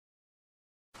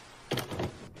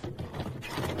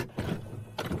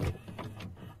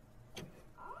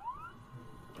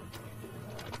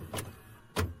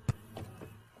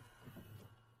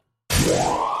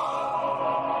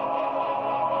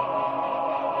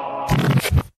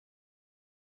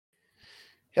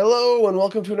Hello, and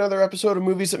welcome to another episode of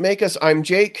Movies That Make Us. I'm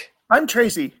Jake, I'm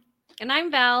Tracy. And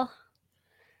I'm Val.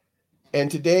 and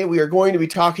today we are going to be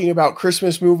talking about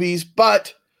Christmas movies,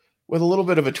 but with a little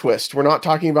bit of a twist. We're not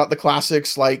talking about the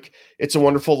classics like It's a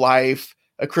Wonderful Life,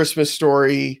 A Christmas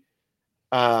Story,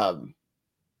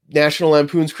 National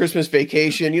Lampoon's Christmas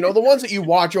Vacation, the ones that you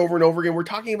watch over and over again. We're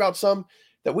talking about some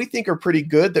that we think are pretty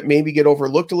good that maybe get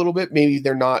overlooked a little bit. Maybe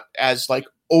they're not as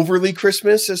overly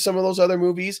Christmas as some of those other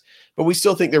movies, but we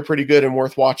still think they're pretty good and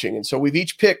worth watching. And so we've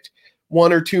each picked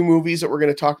one or two movies that we're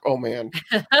going to talk. Oh man.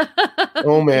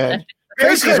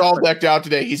 Tracy's all decked out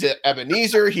today. He's at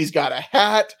Ebenezer. He's got a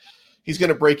hat. He's going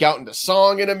to break out into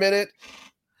song in a minute.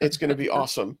 It's going to be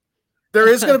awesome. There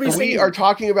is going to be we are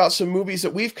talking about some movies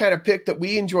that we've kind of picked that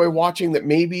we enjoy watching that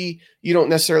maybe you don't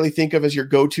necessarily think of as your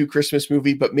go-to Christmas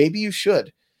movie, but maybe you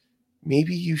should.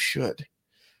 Maybe you should.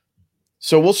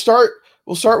 So we'll start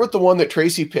with the one that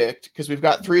Tracy picked because we've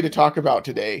got three to talk about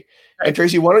today. Right. And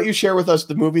Tracy, why don't you share with us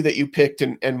the movie that you picked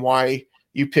and why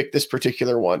you picked this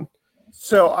particular one?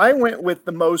 So I went with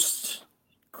the most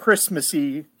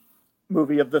Christmassy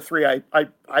movie of the three,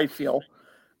 I feel.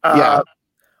 Yeah.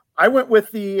 I went with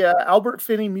the Albert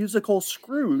Finney musical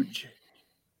Scrooge.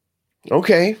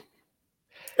 Okay.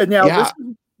 And now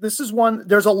this is one,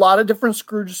 there's a lot of different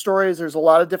Scrooge stories. There's a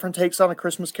lot of different takes on A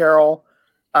Christmas Carol.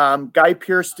 Guy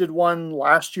Pearce did one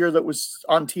last year that was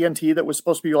on TNT that was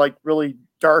supposed to be really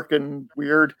dark and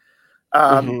weird.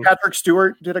 Patrick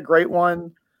Stewart did a great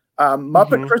one.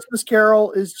 Muppet Christmas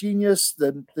Carol is genius.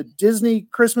 The Disney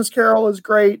Christmas Carol is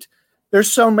great.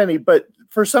 There's so many, but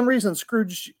for some reason,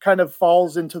 Scrooge kind of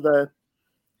falls into the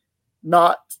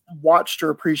not watched or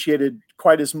appreciated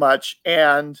quite as much.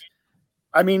 And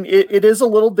I mean, it is a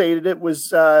little dated. It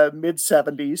was mid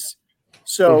 70s.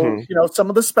 So, some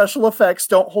of the special effects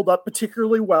don't hold up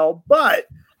particularly well, but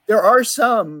there are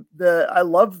some that I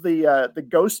love the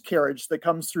ghost carriage that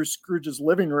comes through Scrooge's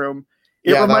living room.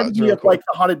 It reminded me of the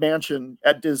Haunted Mansion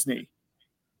at Disney.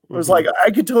 It was I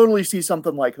could totally see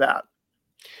something like that.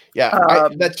 Yeah,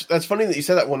 that's funny that you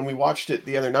said that. When we watched it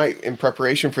the other night in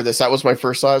preparation for this, that was my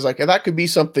first thought. I was like, that could be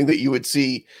something that you would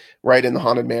see right in the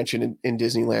Haunted Mansion in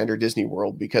Disneyland or Disney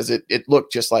World because it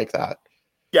looked just like that.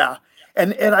 Yeah,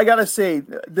 and I gotta say,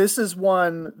 this is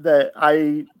one that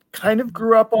I kind of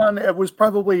grew up on. It was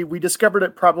we discovered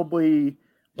it probably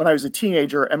when I was a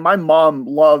teenager, and my mom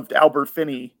loved Albert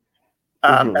Finney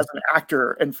as an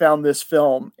actor and found this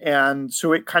film. And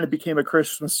so it kind of became a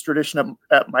Christmas tradition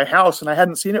at my house. And I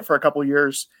hadn't seen it for a couple of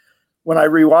years when I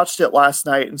rewatched it last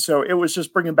night. And so it was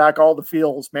just bringing back all the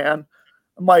feels, man.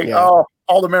 I'm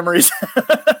all the memories.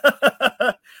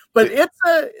 But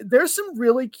there's some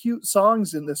really cute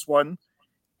songs in this one.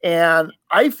 And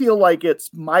I feel like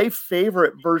it's my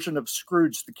favorite version of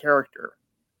Scrooge, the character.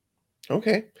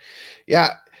 Okay.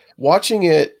 Yeah. Watching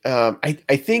it, I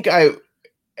think I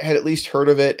had at least heard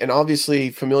of it and obviously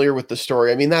familiar with the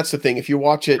story. I mean, that's the thing. If you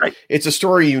watch it, It's a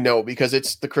story, because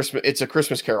it's a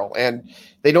Christmas Carol and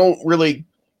they don't really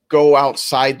go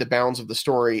outside the bounds of the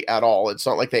story at all. It's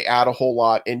not like they add a whole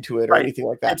lot into it or anything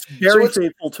like that. It's very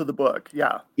faithful to the book.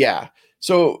 Yeah. Yeah.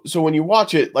 So when you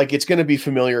watch it, it's going to be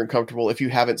familiar and comfortable if you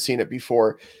haven't seen it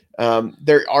before.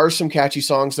 There are some catchy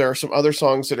songs. There are some other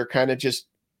songs that are kind of just,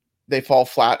 they fall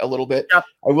flat a little bit. Yep.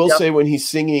 I will say when he's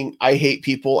singing I Hate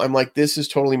People, I'm like, this is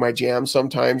totally my jam.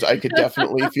 Sometimes I could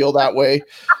definitely feel that way.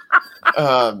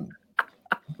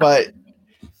 But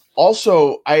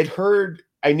also I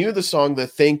knew the song, the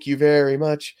Thank You Very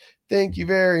Much. Thank you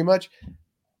very much.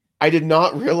 I did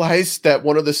not realize that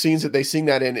one of the scenes that they sing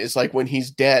that in is when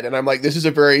he's dead. And I'm like, this is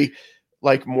a very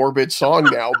morbid song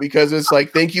now because it's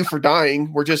thank you for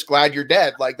dying. We're just glad you're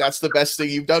dead. That's the best thing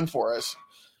you've done for us.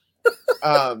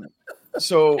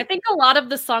 So I think a lot of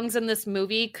the songs in this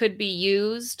movie could be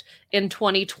used in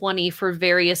 2020 for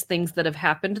various things that have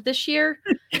happened this year.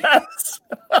 Yes.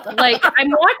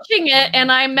 I'm watching it and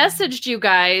I messaged you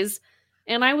guys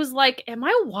and I was like, am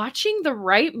I watching the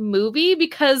right movie?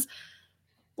 Because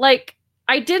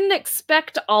I didn't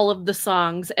expect all of the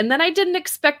songs and then I didn't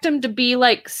expect them to be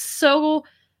so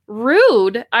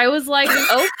rude. I was like,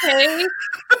 okay.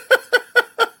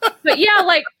 But yeah,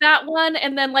 that one,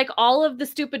 and then all of the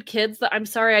stupid kids that I'm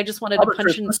sorry, I just wanted to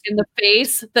punch in the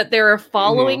face that they're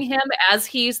following him as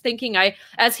he's singing I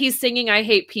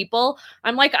Hate People.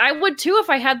 I'm like, I would too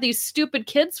if I had these stupid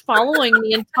kids following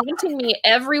me and taunting me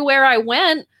everywhere I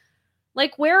went.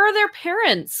 Where are their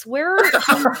parents? Where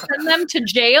can you send them to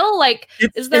jail?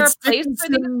 Is there a place for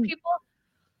these people?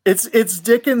 It's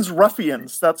Dickens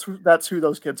ruffians. That's who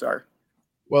those kids are.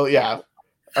 Well, yeah.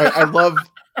 I love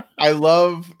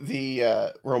the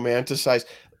romanticized.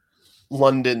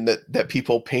 London that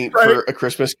people paint for A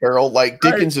Christmas Carol. Like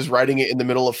Dickens is writing it in the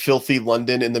middle of filthy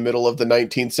London in the middle of the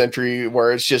 19th century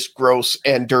where it's just gross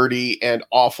and dirty and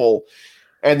awful.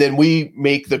 And then we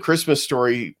make the Christmas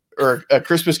story or A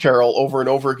Christmas Carol over and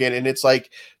over again. And it's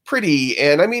like pretty.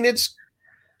 And I mean, it's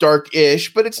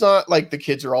dark-ish, but it's not like the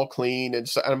kids are all clean. And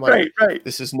so I'm like,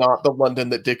 this is not the London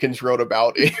that Dickens wrote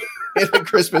about in A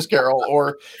Christmas Carol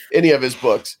or any of his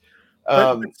books.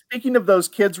 But speaking of those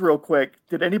kids real quick,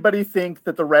 did anybody think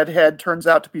that the redhead turns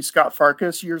out to be Scott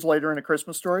Farkus years later in A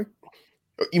Christmas Story?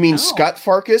 You mean Scott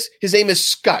Farkus? His name is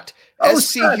Scott.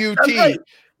 S-C-U-T. Right.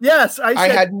 Yes. I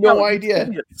had no idea.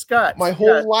 Scott. My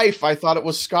whole life, I thought it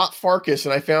was Scott Farkus,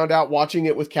 and I found out watching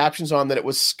it with captions on that it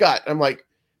was Scott. I'm like,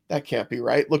 that can't be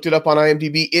right. Looked it up on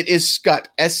IMDb. It is Scott.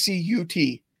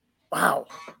 S-C-U-T. Wow.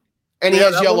 And he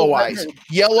has yellow eyes.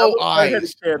 Yellow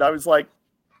eyes. Kid. I was like,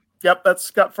 yep, that's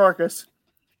Scott Farkus.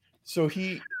 So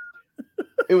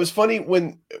it was funny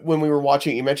when we were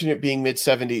watching, you mentioned it being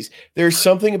mid-70s. There's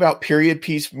something about period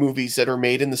piece movies that are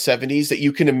made in the 70s that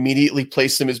you can immediately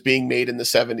place them as being made in the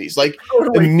 70s. Like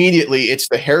immediately it's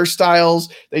the hairstyles.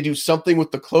 They do something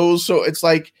with the clothes. So it's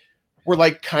like, we're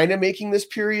like kind of making this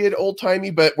period old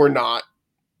timey, but we're not.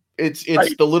 It's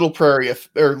the Little Prairie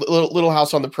or Little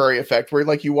House on the Prairie effect where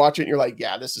like you watch it and you're like,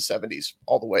 yeah, this is 70s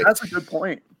all the way. That's a good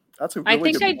point. I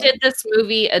think I did this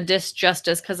movie a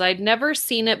disjustice because I'd never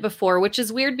seen it before, which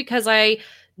is weird because I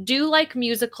do like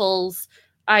musicals.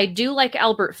 I do like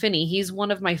Albert Finney. He's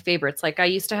one of my favorites. Like I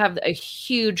used to have a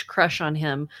huge crush on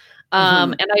him.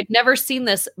 And I'd never seen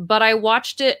this, but I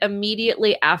watched it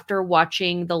immediately after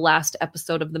watching the last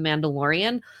episode of The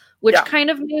Mandalorian, which kind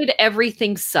of made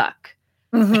everything suck.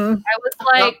 I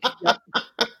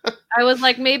was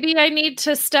like, maybe I need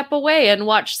to step away and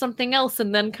watch something else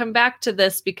and then come back to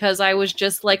this because I was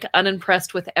just like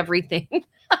unimpressed with everything.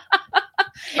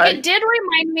 It did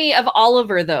remind me of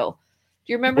Oliver, though.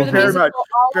 Do you remember the musical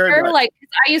Oliver? Like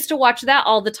I used to watch that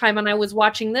all the time, and I was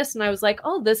watching this, and I was like,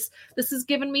 "Oh, this is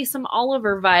giving me some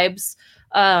Oliver vibes."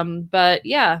 But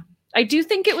yeah, I do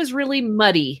think it was really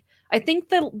muddy. I think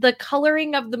the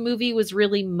coloring of the movie was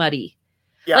really muddy.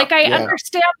 Yeah, like I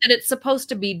understand that it's supposed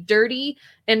to be dirty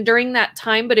and during that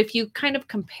time, but if you kind of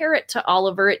compare it to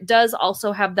Oliver, it does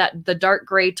also have the dark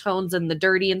gray tones and the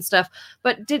dirty and stuff.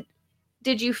 But did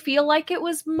you feel like it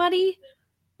was muddy?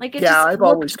 Like it I've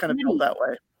always kind of felt that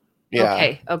way.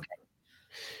 Yeah. Okay.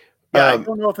 Yeah, I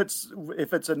don't know if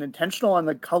it's an intentional on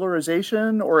the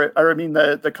colorization or I mean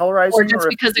the colorizing, or just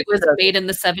because it was made in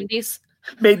the 70s.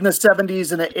 Made in the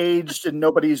 70s and it aged, and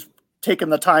nobody's taken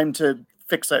the time to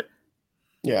fix it.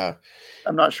 Yeah,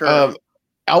 I'm not sure.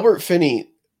 Albert Finney,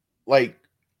 like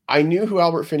I knew who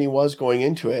Albert Finney was going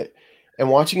into it, and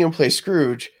watching him play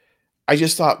Scrooge, I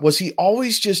just thought, was he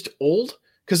always just old?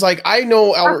 Because like I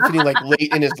know Albert Finney like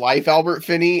late in his life, Albert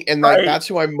Finney, and like that's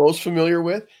who I'm most familiar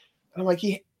with. And I'm like,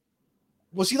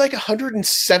 was he like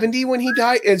 170 when he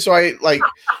died? And so I like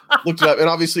looked it up, and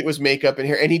obviously it was makeup and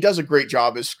hair, and he does a great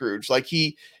job as Scrooge. Like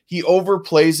he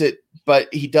overplays it,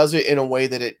 but he does it in a way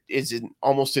that it is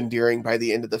almost endearing by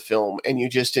the end of the film, and you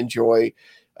just enjoy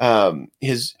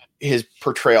his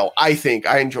portrayal. I think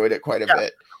I enjoyed it quite a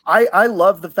bit. I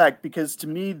love the fact, because to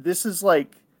me this is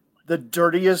like the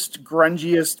dirtiest,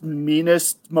 grungiest,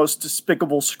 meanest, most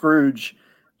despicable Scrooge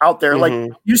out there.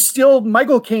 Like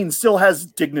Michael Caine still has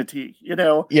dignity, you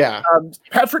know? Yeah.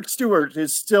 Patrick Stewart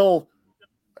is still,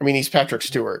 I mean, he's Patrick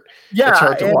Stewart. Yeah. It's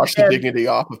hard to wash the dignity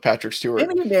off of Patrick Stewart.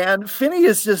 Finney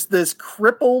is just this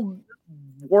crippled,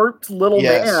 warped little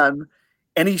man.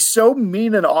 And he's so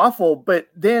mean and awful. But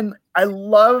then I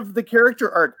love the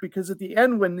character arc, because at the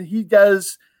end, when he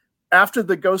does, after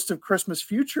the Ghost of Christmas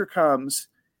Future comes,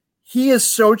 he is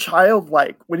so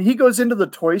childlike. When he goes into the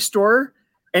toy store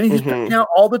and he's picking out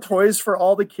all the toys for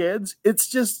all the kids,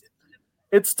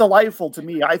 it's delightful to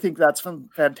me. I think that's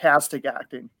fantastic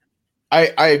acting.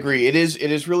 I agree. It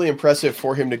is really impressive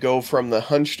for him to go from the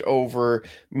hunched over,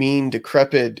 mean,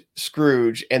 decrepit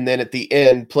Scrooge, and then at the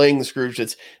end playing the Scrooge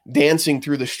that's dancing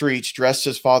through the streets dressed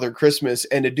as Father Christmas,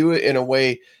 and to do it in a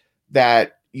way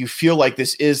that you feel like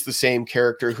this is the same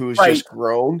character who's just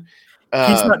grown.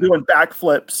 He's not doing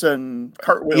backflips and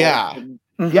cartwheels. Yeah.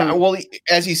 Yeah. Well,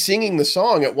 as he's singing the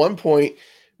song at one point,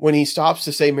 when he stops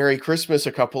to say Merry Christmas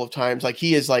a couple of times, like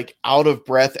he is like out of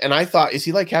breath. And I thought, is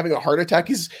he like having a heart attack?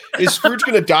 Is Scrooge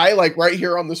going to die like right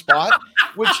here on the spot?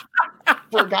 Which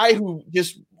for a guy who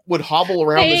just would hobble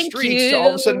around the streets to all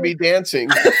of a sudden be dancing,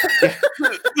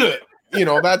 you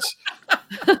know, but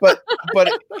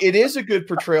it is a good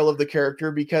portrayal of the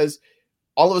character, because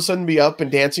all of a sudden be up and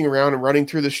dancing around and running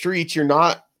through the streets. You're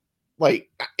not like,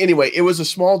 anyway, it was a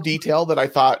small detail that I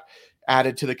thought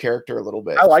added to the character a little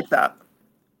bit. I like that.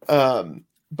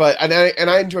 But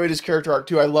I enjoyed his character arc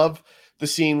too. I love the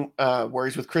scene where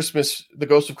he's with the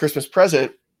Ghost of Christmas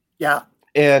Present. Yeah.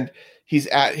 And he's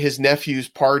at his nephew's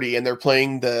party and they're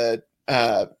playing the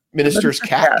Minister's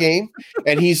Cat game.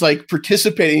 And he's like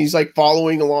participating. He's like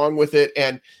following along with it.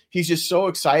 And he's just so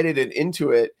excited and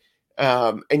into it.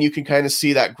 And you can kind of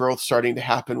see that growth starting to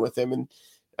happen with him.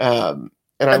 And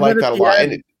I like that a lot.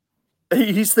 And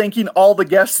he's thanking all the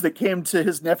guests that came to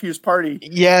his nephew's party.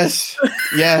 Yes.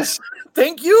 Yes.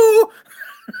 Thank you.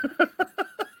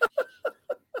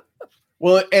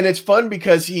 Well, and it's fun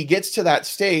because he gets to that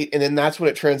state and then that's when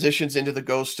it transitions into the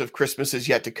Ghost of Christmas Is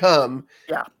Yet to Come.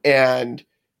 Yeah. And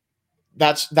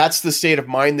that's the state of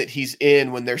mind that he's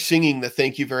in when they're singing the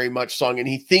Thank You Very Much song. And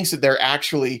he thinks that they're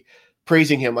actually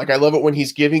praising him. Like, I love it when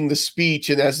he's giving the speech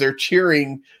and as they're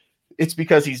cheering, it's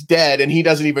because he's dead and he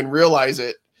doesn't even realize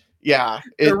it. Yeah.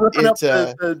 They're ripping up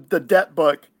the debt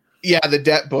book. Yeah. The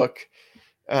debt book.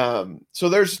 So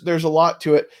there's a lot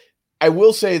to it. I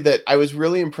will say that I was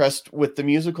really impressed with the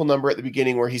musical number at the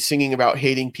beginning where he's singing about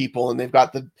hating people and they've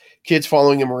got the kids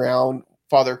following him around,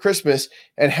 Father Christmas,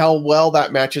 and how well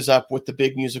that matches up with the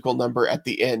big musical number at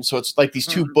the end. So it's like these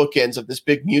two bookends of this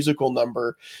big musical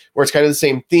number where it's kind of the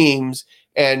same themes.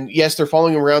 And yes, they're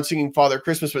following him around singing Father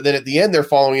Christmas, but then at the end they're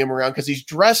following him around because he's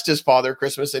dressed as Father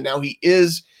Christmas and now he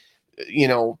is,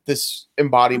 this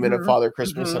embodiment of Father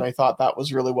Christmas. And I thought that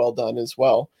was really well done as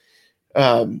well.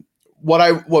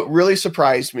 What really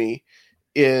surprised me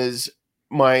is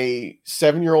my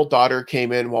 7-year-old daughter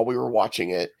came in while we were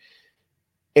watching it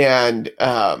and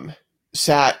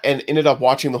sat and ended up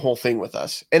watching the whole thing with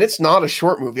us. And it's not a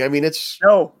short movie. I mean, it's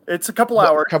a couple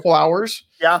hours. A couple hours.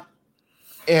 Yeah.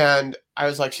 And I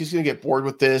was like, she's going to get bored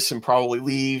with this and probably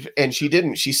leave. And she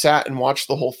didn't. She sat and watched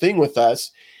the whole thing with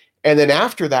us. And then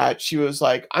after that, she was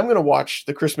like, I'm going to watch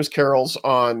the Christmas carols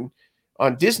on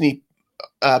Disney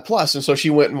Plus. And so she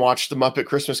went and watched the Muppet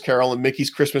Christmas Carol and Mickey's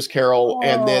Christmas Carol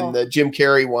and then the Jim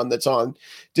Carrey one that's on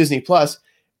Disney Plus.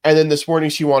 And then this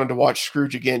morning she wanted to watch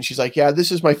Scrooge again. She's like, yeah,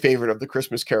 this is my favorite of the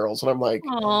Christmas carols. And I'm like,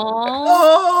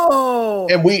 oh.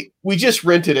 And we just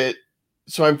rented it.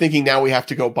 So I'm thinking now we have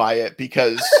to go buy it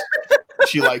because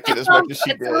she liked it as much as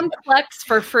she did. It's on Plex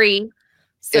for free.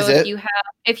 So is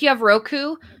if you have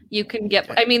Roku, you can get,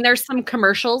 I mean, there's some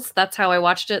commercials. That's how I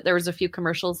watched it. There was a few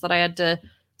commercials that I had to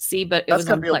see, but it was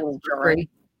on Plex for free.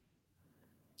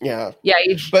 Yeah. Yeah.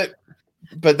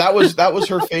 But that was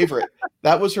her favorite.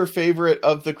 That was her favorite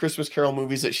of the Christmas Carol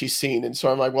movies that she's seen. And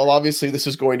so I'm like, well, obviously this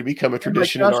is going to become a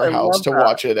tradition in our house to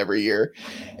watch it every year.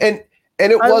 And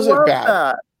it wasn't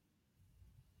bad.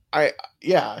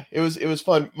 It was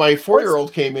fun. My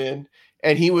 4-year-old came in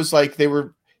and he was like,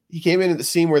 he came in at the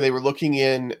scene where they were looking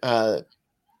in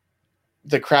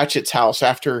the Cratchit's house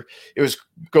after it was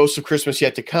Ghost of Christmas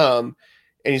Yet to Come.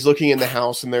 And he's looking in the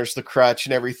house and there's the crutch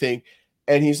and everything.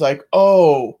 And he's like,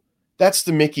 oh, that's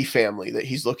the Mickey family that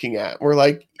he's looking at. We're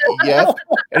like, yep.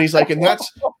 And he's like, and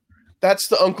that's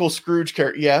the Uncle Scrooge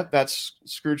character. Yeah, that's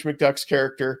Scrooge McDuck's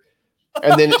character.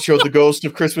 And then it showed the Ghost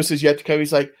of Christmas Is Yet to Come.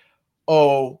 He's like,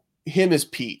 oh, him is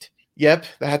Pete. Yep,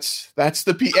 that's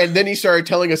the Pete. And then he started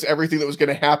telling us everything that was going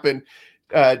to happen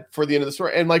for the end of the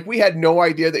story. And like, we had no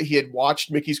idea that he had watched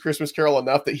Mickey's Christmas Carol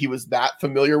enough that he was that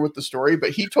familiar with the story,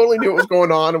 but he totally knew what was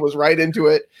going on and was right into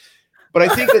it. But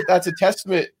I think that that's a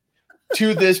testament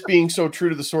to this being so true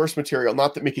to the source material.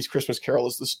 Not that Mickey's Christmas Carol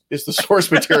is the source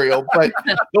material, but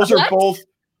those are both.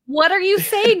 What are you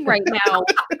saying right now?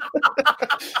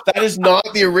 That is not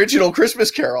the original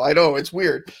Christmas Carol. I know, it's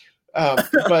weird.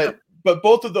 But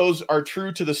both of those are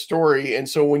true to the story. And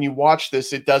so when you watch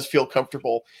this, it does feel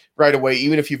comfortable right away,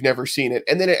 even if you've never seen it.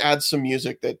 And then it adds some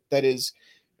music that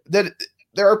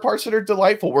there are parts that are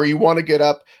delightful where you want to get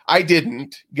up. I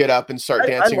didn't get up and start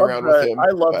dancing around with him.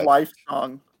 I love Life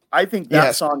Song. I think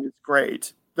that song is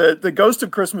great. The Ghost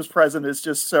of Christmas Present is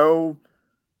just so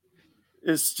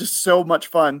much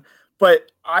fun.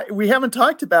 But we haven't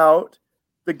talked about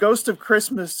the Ghost of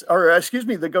Christmas,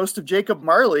 the Ghost of Jacob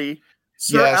Marley,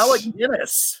 Sir Alec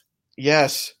Guinness.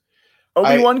 Yes.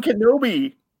 Obi-Wan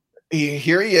Kenobi.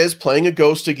 Here he is playing a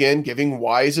ghost again, giving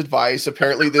wise advice.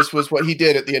 Apparently this was what he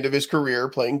did at the end of his career,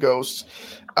 playing ghosts.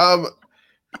 I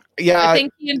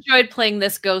think he enjoyed playing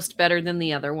this ghost better than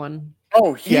the other one.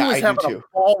 Oh, he was having a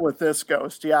ball with this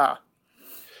ghost. Yeah.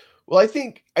 Well, I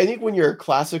think when you're a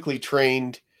classically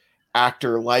trained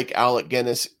actor like Alec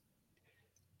Guinness,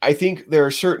 I think there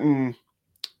are certain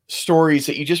stories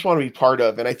that you just want to be part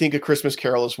of. And I think A Christmas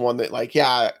Carol is one that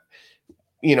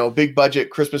big budget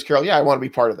Christmas Carol, yeah, I want to be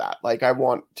part of that. Like, I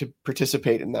want to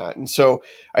participate in that. And so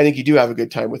I think you do have a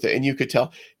good time with it. And you could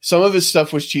tell some of his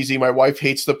stuff was cheesy. My wife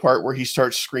hates the part where he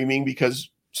starts screaming because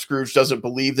Scrooge doesn't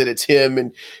believe that it's him.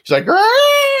 And he's like,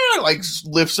 "Argh!" Like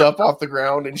lifts up off the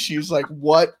ground. And she's like,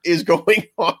 what is going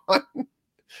on?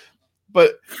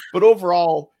 But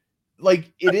overall,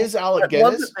 like, it is Alec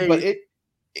Guinness, but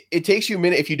it takes you a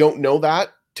minute if you don't know that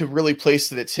to really place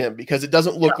that it's him, because it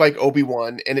doesn't look like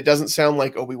Obi-Wan and it doesn't sound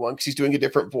like Obi-Wan because he's doing a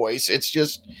different voice. It's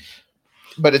just,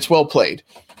 but it's well played.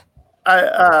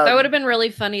 That would have been really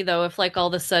funny though if like all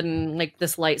of a sudden like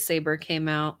this lightsaber came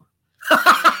out.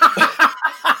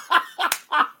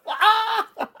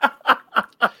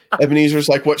 Ebenezer's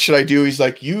like, what should I do? He's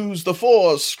like, use the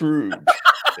Force, Scrooge.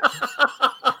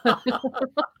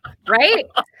 Right?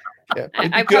 Yeah,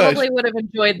 I probably would have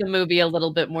enjoyed the movie a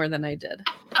little bit more than I did.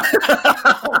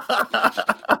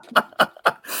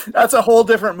 That's a whole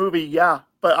different movie, yeah.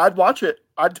 But I'd watch it.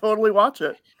 I'd totally watch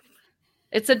it.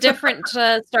 It's a different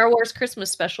Star Wars Christmas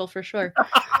special for sure.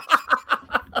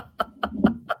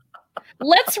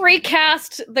 Let's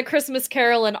recast the Christmas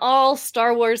Carol and all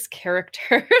Star Wars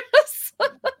characters.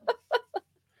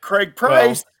 Craig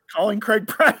Price. Calling Craig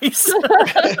Price.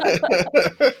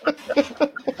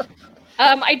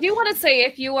 I do want to say,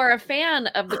 if you are a fan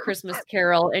of the Christmas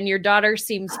Carol and your daughter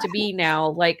seems to be now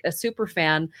like a super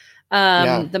fan,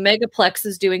 the Megaplex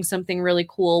is doing something really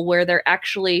cool where they're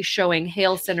actually showing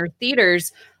Hale Center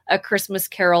Theaters A Christmas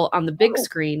Carol on the big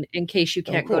screen in case you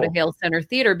can't go to Hale Center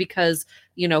Theater because,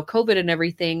 COVID and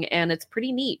everything. And it's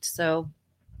pretty neat. So.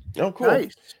 Oh, cool.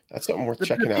 Nice. That's something worth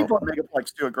checking out. People at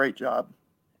Megaplex do a great job.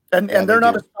 And they're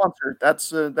not a sponsor.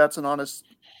 That's an honest.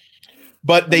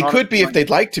 But they could be if they'd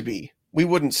like to be. We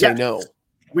wouldn't say no.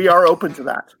 We are open to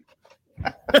that.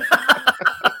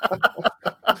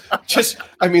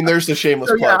 There's the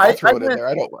shameless plug. I'll throw it in there.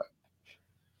 I don't want.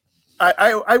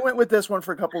 I went with this one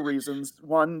for a couple reasons.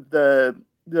 One, the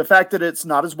fact that it's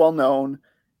not as well known.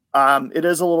 It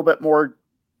is a little bit more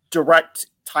direct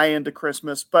tie into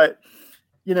Christmas, but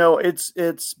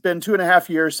it's been 2.5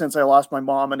 years since I lost my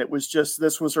mom, and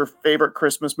this was her favorite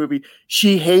Christmas movie.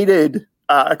 She hated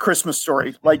A Christmas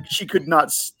Story. Like, she could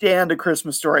not stand A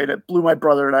Christmas Story, and it blew my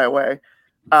brother and I away.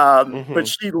 But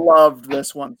she loved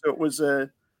this one. So it was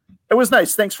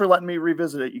nice. Thanks for letting me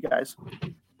revisit it, you guys.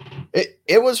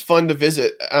 It was fun to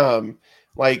visit. I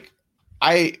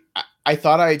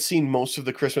thought I had seen most of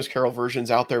the Christmas Carol versions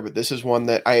out there, but this is one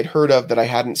that I had heard of that I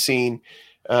hadn't seen.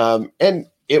 And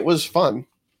it was fun.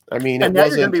 And now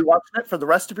you're going to be watching it for the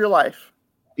rest of your life.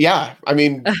 Yeah. My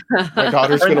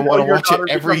daughter's going to want to watch it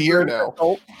every year now.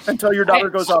 Until your daughter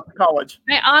goes off to college.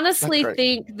 I honestly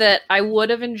think that I would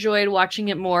have enjoyed watching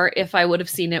it more if I would have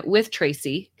seen it with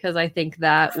Tracy, because I think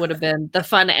that would have been the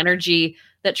fun energy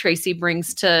that Tracy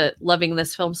brings to loving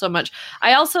this film so much.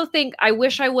 I also think I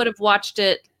wish I would have watched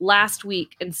it last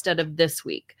week instead of this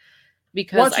week.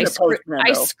 Because I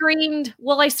screened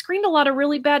a lot of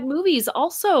really bad movies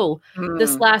also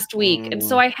this last week. And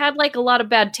so I had like a lot of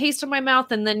bad taste in my mouth.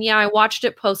 And then, I watched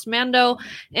it post Mando,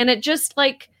 and it just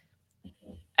like,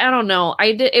 I don't know.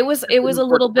 It was a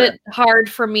little bit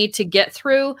hard for me to get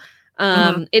through.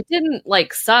 It didn't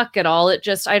like suck at all. It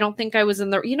just, I don't think I was in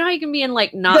the, how you can be in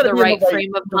like not the right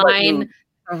frame of mind.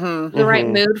 The right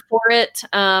mood for it.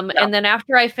 And then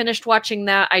after I finished watching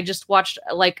that, I just watched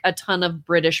like a ton of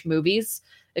British movies.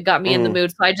 It got me in the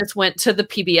mood. So I just went to the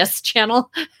PBS channel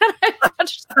and I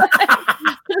watched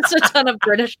just a ton of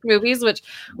British movies, which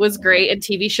was great. And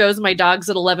TV shows. My dog's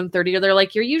at 11:30. They're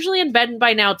like, you're usually in bed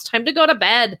by now. It's time to go to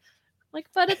bed. I'm like,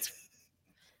 but it's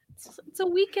a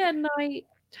weekend night.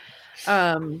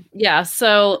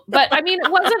 So, but I mean, it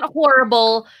wasn't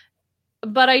horrible.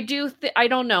 But I do, I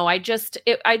don't know.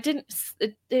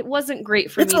 It wasn't great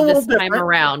for me this time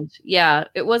around. Yeah,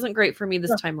 it wasn't great for me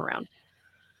this time around.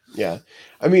 Yeah.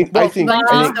 I mean, I think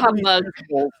humbug.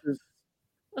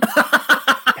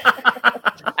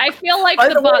 I feel like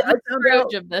the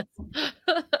Scrooge of this.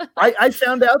 I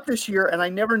found out this year, and I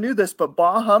never knew this, but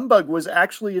bah humbug was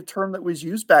actually a term that was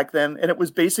used back then, and it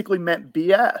was basically meant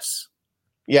BS.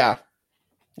 Yeah.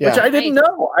 Which I didn't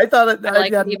know. I thought it. I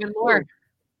like it even more.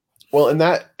 Well, and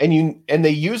they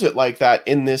use it like that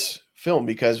in this film,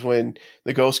 because when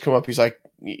the ghosts come up, he's like,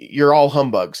 "You're all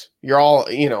humbugs. You're all,"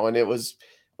 and it was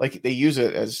like they use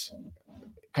it as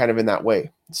kind of in that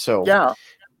way. So yeah,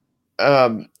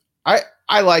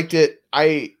 I liked it.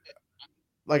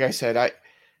 Like I said,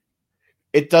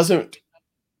 it doesn't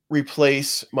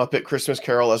replace Muppet Christmas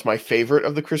Carol as my favorite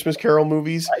of the Christmas Carol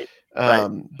movies. Right.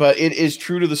 But it is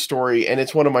true to the story, and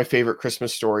it's one of my favorite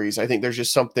Christmas stories. I think there's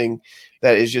just something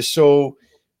that is just so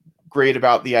great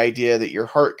about the idea that your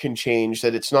heart can change,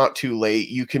 that it's not too late.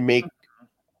 You can make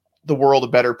the world a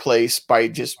better place by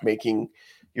just making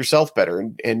yourself better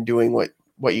and doing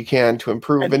what you can to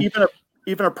improve. And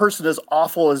even a person as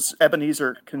awful as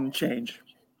Ebenezer can change.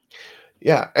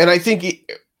 Yeah. And I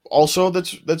think also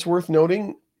that's worth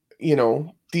noting,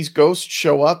 these ghosts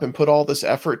show up and put all this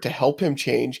effort to help him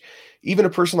change. Even a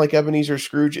person like Ebenezer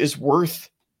Scrooge is worth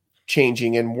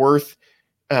changing and worth,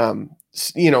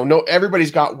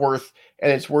 everybody's got worth,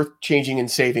 and it's worth changing and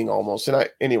saving almost. And I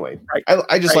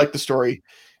just like the story.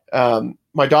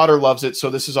 My daughter loves it. So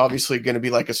this is obviously going to be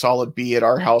like a solid B at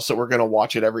our house, that we're going to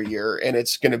watch it every year. And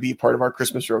it's going to be part of our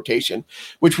Christmas rotation,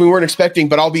 which we weren't expecting.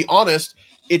 But I'll be honest,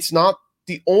 it's not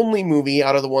the only movie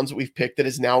out of the ones that we've picked that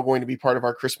is now going to be part of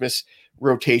our Christmas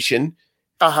rotation.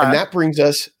 And that brings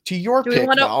us to your pick,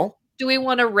 Val. Do we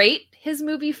want to rate his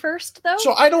movie first, though?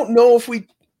 So I don't know if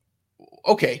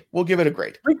okay, we'll give it a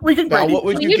grade. We can grade. What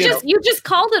would you give? You just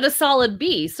called it a solid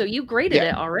B, so you graded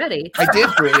it already. I did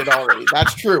grade it already.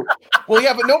 That's true. Well,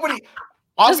 yeah, but nobody.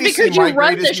 Obviously, my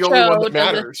grade is the only one that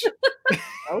matters.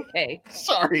 Okay.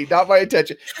 Sorry, not my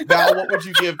intention. Val, what would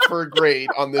you give for a grade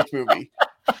on this movie?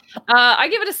 I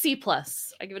give it a C+.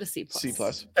 I give it a C+. C+.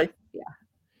 Okay.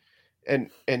 Yeah.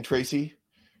 And Tracy,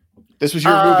 this was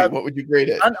your movie. What would you grade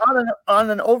it? On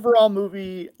an overall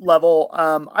movie level,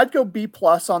 I'd go B+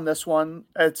 on this one.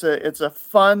 It's a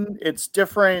fun. It's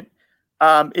different.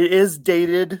 It is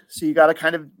dated, so you got to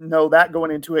kind of know that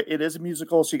going into it. It is a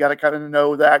musical, so you got to kind of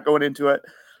know that going into it.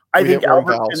 I think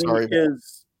Albert Finney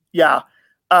is. Yeah,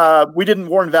 we didn't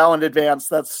warn Val in advance.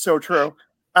 That's so true.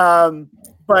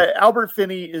 But Albert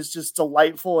Finney is just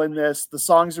delightful in this. The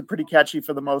songs are pretty catchy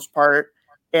for the most part.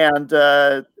 And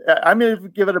I'm going to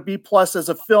give it a B+ as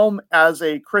a film, as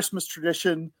a Christmas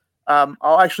tradition.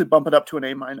 I'll actually bump it up to an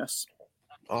A-.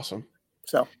 Awesome.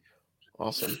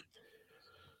 Awesome.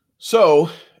 So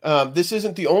this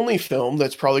isn't the only film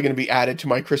that's probably going to be added to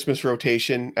my Christmas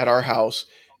rotation at our house.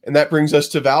 And that brings us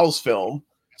to Val's film.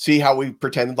 See how we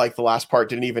pretended like the last part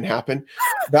didn't even happen?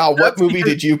 Val, what movie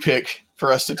did you pick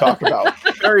for us to talk about?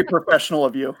 Very professional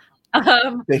of you.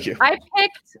 Thank you.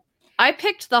 I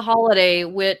picked The Holiday,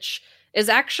 which is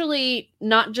actually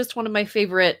not just one of my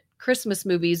favorite Christmas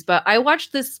movies, but I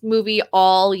watched this movie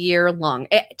all year long.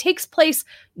 It takes place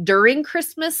during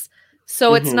Christmas,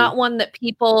 so it's not one that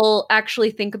people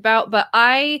actually think about, but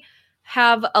I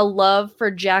have a love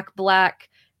for Jack Black,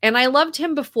 and I loved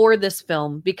him before this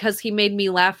film because he made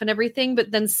me laugh and everything, but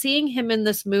then seeing him in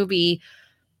this movie,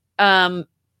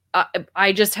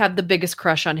 I just have the biggest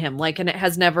crush on him, and it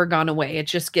has never gone away. It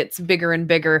just gets bigger and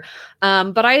bigger.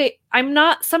 But I'm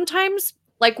not sometimes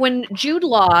when Jude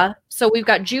Law, so we've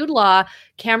got Jude Law,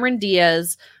 Cameron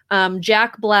Diaz,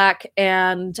 Jack Black,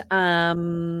 and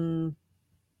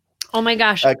oh my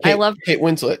gosh, I love Kate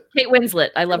Winslet. Kate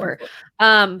Winslet. I love her.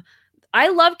 I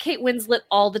love Kate Winslet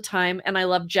all the time, and I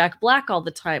love Jack Black all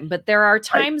the time. But there are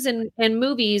times in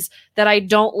movies that I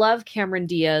don't love Cameron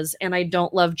Diaz and I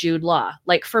don't love Jude Law.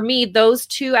 For me, those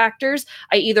two actors,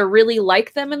 I either really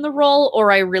like them in the role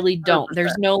or I really don't. 100%.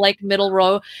 There's no middle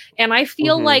row. And I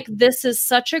feel like this is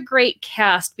such a great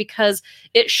cast because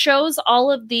it shows all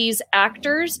of these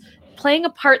actors playing a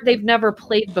part they've never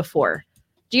played before.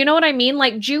 Do you know what I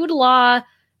mean? Jude Law,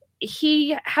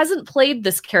 he hasn't played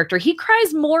this character. He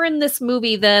cries more in this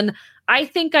movie than I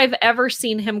think I've ever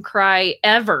seen him cry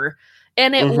ever.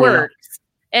 And it works.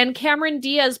 And Cameron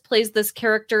Diaz plays this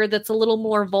character that's a little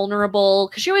more vulnerable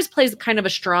because she always plays kind of a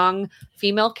strong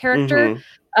female character.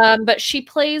 But she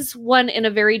plays one in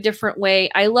a very different way.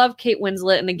 I love Kate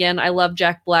Winslet. And again, I love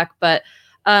Jack Black, but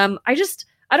I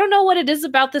don't know what it is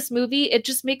about this movie. It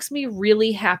just makes me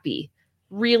really happy.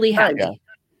 Really happy.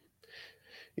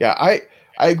 Yeah.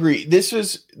 I agree. This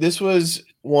was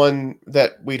one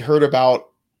that we'd heard about.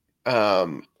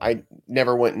 I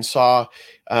never went and saw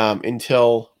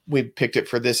until we picked it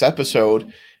for this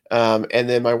episode. And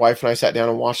then my wife and I sat down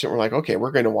and watched it. And we're like, okay, we're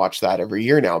going to watch that every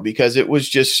year now because it was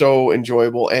just so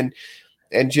enjoyable and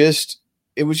just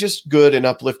it was just good and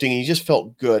uplifting. And you just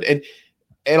felt good. And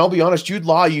I'll be honest, Jude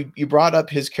Law, you brought up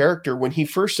his character when he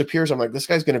first appears. I'm like, this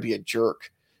guy's going to be a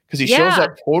jerk because he shows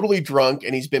up totally drunk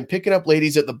and he's been picking up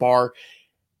ladies at the bar.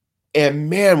 And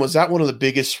man, was that one of the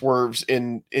biggest swerves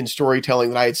in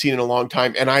storytelling that I had seen in a long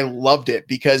time. And I loved it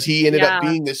because he ended up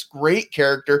being this great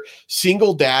character,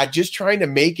 single dad, just trying to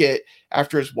make it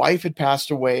after his wife had passed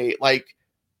away.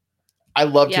 I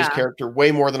loved his character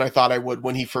way more than I thought I would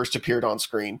when he first appeared on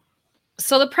screen.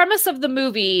 So the premise of the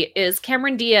movie is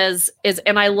Cameron Diaz is,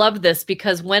 and I love this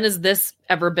because when has this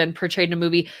ever been portrayed in a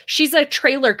movie? She's a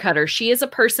trailer cutter. She is a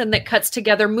person that cuts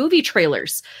together movie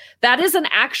trailers. That is an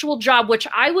actual job, which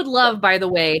I would love, by the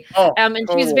way. And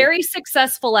she's very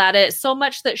successful at it, so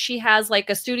much that she has like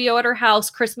a studio at her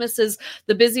house. Christmas is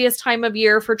the busiest time of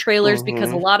year for trailers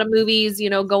because a lot of movies,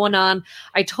 you know, going on.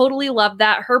 I totally love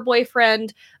that. Her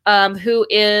boyfriend, who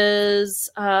is,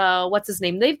 what's his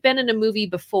name? They've been in a movie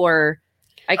before.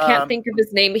 I can't think of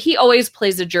his name. He always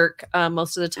plays a jerk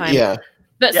most of the time. Yeah.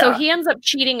 But so he ends up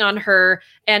cheating on her,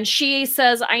 and she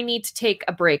says, I need to take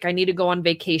a break. I need to go on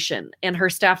vacation. And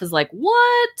her staff is like,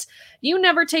 what? You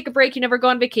never take a break. You never go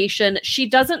on vacation. She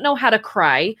doesn't know how to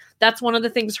cry. That's one of the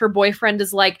things her boyfriend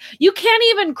is like, you can't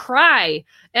even cry.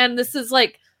 And this is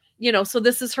like, you know, so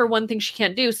this is her one thing she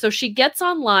can't do. So she gets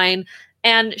online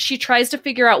and she tries to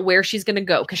figure out where she's going to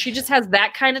go because she just has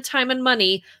that kind of time and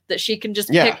money that she can just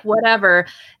pick whatever.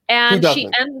 And she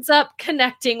ends up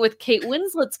connecting with Kate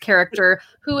Winslet's character,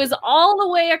 who is all the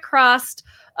way across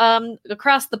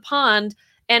the pond.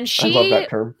 And she, I love that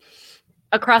term.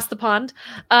 Across the pond.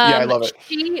 I love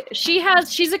it.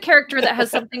 She's a character that has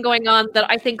something going on that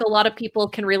I think a lot of people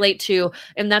can relate to,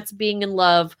 and that's being in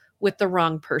love with the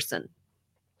wrong person.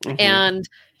 And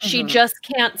she just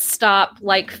can't stop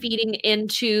like feeding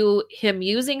into him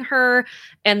using her.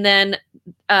 And then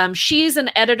she's an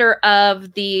editor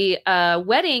of the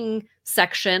wedding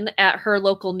section at her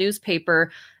local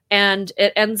newspaper. And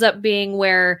it ends up being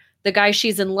where the guy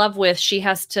she's in love with, she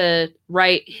has to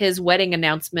write his wedding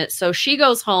announcement. So she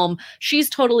goes home. She's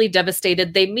totally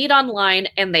devastated. They meet online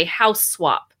and they house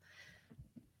swap,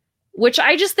 which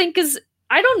I just think is,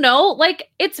 I don't know, like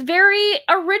it's very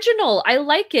original. I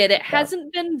like it. It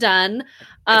hasn't been done.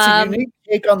 It's a unique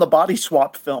take on the body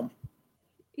swap film.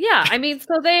 Yeah, I mean,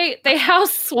 so they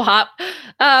house swap.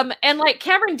 And like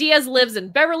Cameron Diaz lives in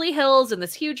Beverly Hills in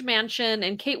this huge mansion,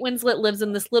 and Kate Winslet lives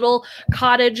in this little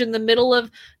cottage in the middle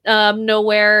of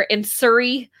nowhere in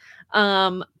Surrey.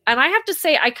 And I have to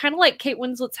say, I kind of like Kate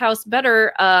Winslet's house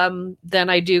better than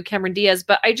I do Cameron Diaz,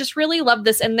 but I just really love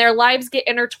this. And their lives get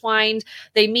intertwined.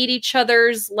 They meet each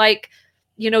other's, like,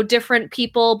 you know, different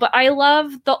people. But I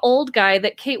love the old guy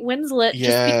that Kate Winslet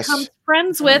just becomes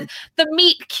friends with, the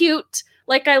meet cute.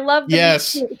 Like, I love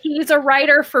that he's a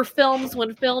writer for films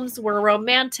when films were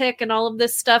romantic and all of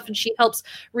this stuff. And she helps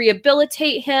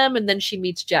rehabilitate him. And then she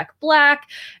meets Jack Black.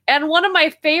 And one of my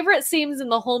favorite scenes in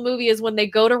the whole movie is when they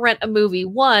go to rent a movie.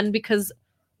 One, because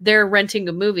they're renting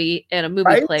a movie in a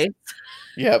movie place.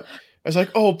 Yep. I was like,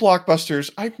 oh,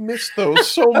 Blockbusters. I missed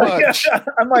those so much.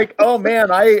 I'm like, oh,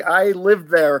 man, I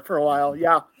lived there for a while.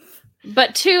 Yeah.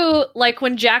 But two, like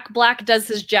when Jack Black does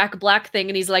his Jack Black thing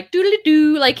and he's like doodly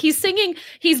doo, like he's singing,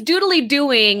 he's doodly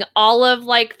doing all of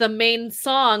like the main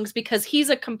songs because he's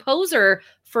a composer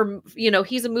for, you know,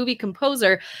 he's a movie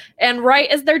composer. And right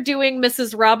as they're doing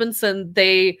Mrs. Robinson,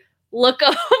 they look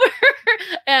over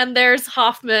and there's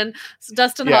Hoffman,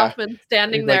 Dustin Hoffman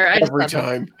standing there. Every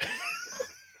time.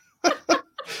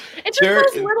 It's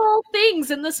just those little things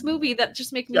in this movie that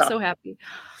just make me so happy.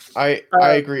 I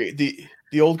agree.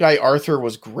 The old guy Arthur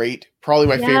was great. Probably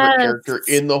my favorite character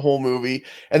in the whole movie.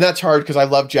 And that's hard because I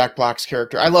love Jack Black's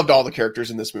character. I loved all the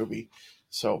characters in this movie.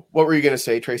 So what were you going to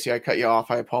say, Tracy? I cut you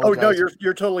off. I apologize. Oh, no,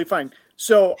 you're totally fine.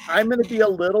 So I'm going to be a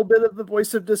little bit of the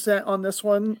voice of dissent on this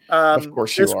one. Of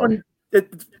course you are.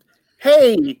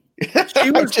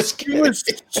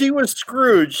 She was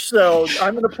Scrooge. So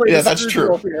I'm going to play the that's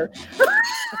true. Here.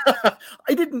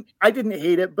 I didn't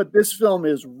hate it, but this film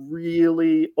is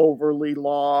really overly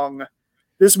long.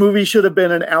 This movie should have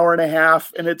been an hour and a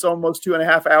half, and it's almost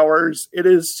 2.5 hours. It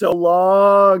is so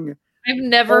long. I've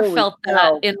never felt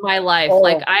that in my life. Oh.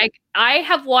 Like I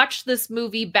have watched this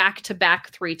movie back to back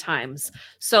 3 times.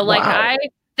 So like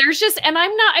there's just, and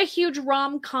I'm not a huge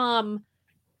rom-com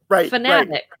fanatic.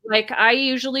 Right. Like I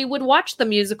usually would watch the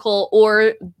musical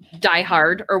or Die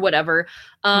Hard or whatever.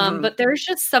 But there's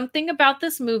just something about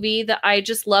this movie that I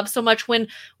just love so much.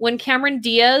 When Cameron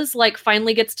Diaz like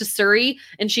finally gets to Surrey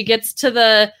and she gets to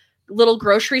the little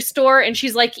grocery store and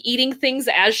she's like eating things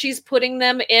as she's putting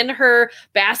them in her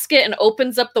basket and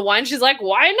opens up the wine. She's like,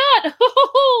 why not?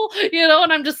 You know,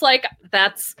 and I'm just like,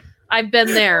 I've been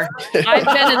there. I've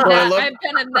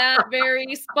been in that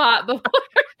very spot before.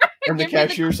 And the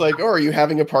cashier's like, oh, are you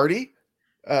having a party?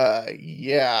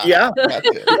 Yeah. That's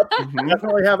it.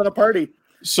 Definitely having a party.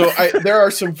 So there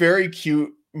are some very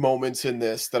cute moments in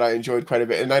this that I enjoyed quite a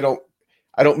bit. And I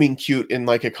don't mean cute in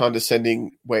like a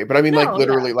condescending way, but I mean like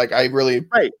literally, like I really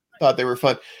thought they were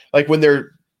fun. Like when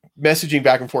they're messaging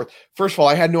back and forth. First of all,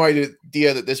 I had no idea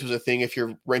that this was a thing. If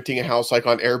you're renting a house, like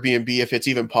on Airbnb, if it's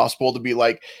even possible to be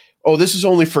like, oh, this is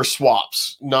only for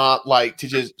swaps, not like to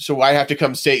just, so I have to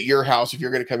come stay at your house if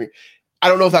you're going to come here. I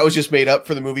don't know if that was just made up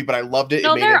for the movie, but I loved it.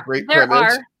 No, it made a great there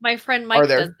premise. My friend Mike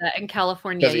does that in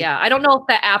California. Yeah. I don't know if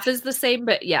the app is the same,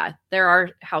 but yeah, there are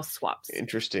house swaps.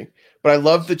 Interesting. But I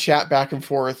love the chat back and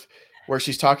forth where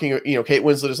she's talking, Kate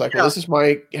Winslet is like, well, this is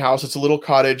my house. It's a little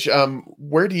cottage.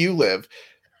 Where do you live?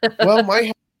 Well, my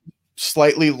house is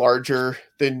slightly larger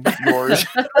than yours.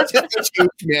 It's a huge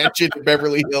mansion in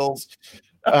Beverly Hills.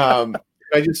 I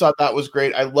just thought that was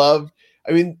great.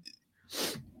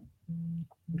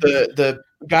 The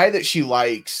guy that she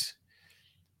likes,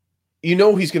 he's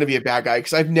going to be a bad guy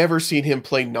because I've never seen him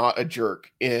play not a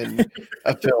jerk in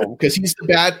a film, because he's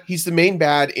the main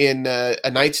bad in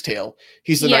A Knight's Tale.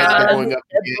 He's the knight they're going up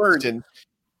against, and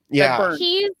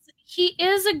he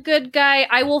is a good guy.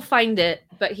 I will find it,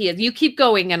 but he is. You keep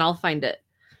going and I'll find it.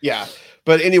 Yeah.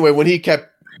 But anyway, when he kept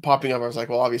popping up, I was like,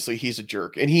 well, obviously he's a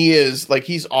jerk, and he is, like,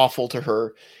 he's awful to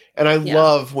her. And I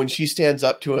love when she stands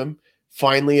up to him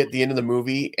finally at the end of the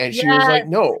movie, and she was like,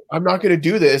 no, I'm not going to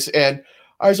do this. And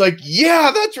I was like,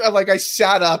 yeah, that's right. Like, I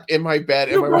sat up in my bed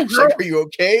and my wife's like, are you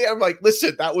okay? I'm like,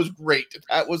 listen, that was great.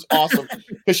 That was awesome.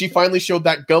 Because she finally showed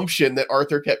that gumption that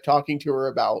Arthur kept talking to her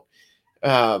about.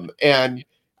 And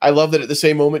I love that at the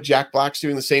same moment, Jack Black's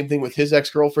doing the same thing with his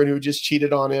ex-girlfriend who just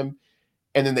cheated on him.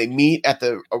 And then they meet at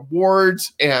the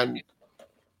awards, and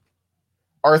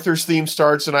Arthur's theme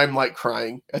starts, and I'm like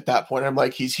crying at that point. I'm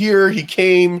like, he's here. He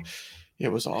came.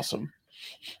 It was awesome.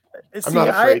 See, I'm not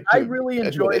afraid I really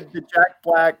enjoyed the Jack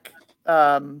Black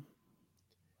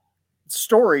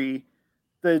story.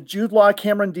 The Jude Law,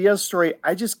 Cameron Diaz story,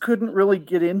 I just couldn't really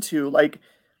get into. Like,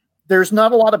 there's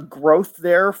not a lot of growth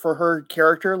there for her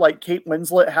character. Like, Kate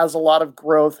Winslet has a lot of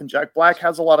growth, and Jack Black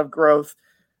has a lot of growth.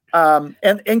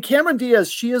 And Cameron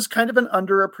Diaz, she is kind of an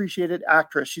underappreciated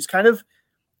actress.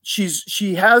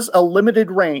 She has a limited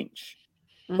range.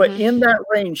 But in that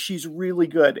range, she's really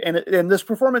good. And this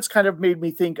performance kind of made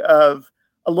me think of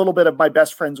a little bit of My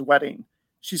Best Friend's Wedding.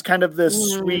 She's kind of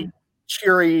this sweet,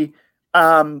 cheery,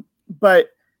 but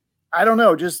I don't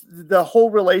know, just the whole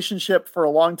relationship for a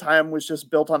long time was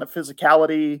just built on a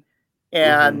physicality.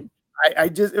 And I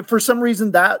just, for some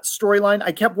reason, that storyline,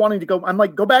 I kept wanting to go. I'm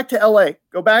like, go back to LA,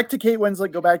 go back to Kate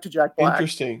Winslet, go back to Jack Black.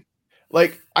 Interesting.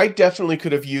 Like, I definitely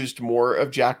could have used more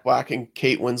of Jack Black and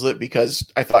Kate Winslet because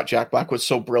I thought Jack Black was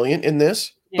so brilliant in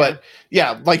this. Yeah. But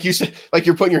yeah, like you said, like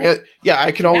you're putting your hand. Yeah,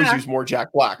 I could always use more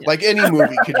Jack Black. Yeah. Like, any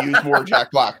movie could use more Jack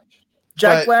Black.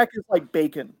 Jack Black is like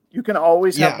bacon. You can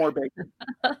always have more bacon.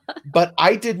 But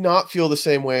I did not feel the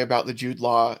same way about the Jude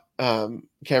Law,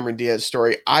 Cameron Diaz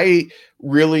story. I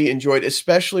really enjoyed,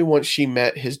 especially once she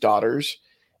met his daughters.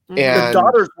 And the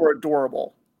daughters were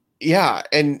adorable. Yeah,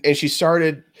 and she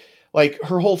started. Like,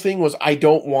 her whole thing was, I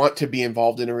don't want to be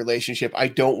involved in a relationship. I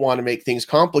don't want to make things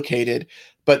complicated.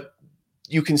 But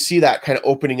you can see that kind of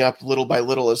opening up little by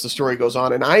little as the story goes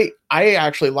on. And I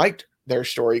actually liked their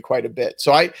story quite a bit.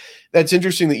 So that's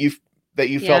interesting that you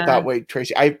felt that way,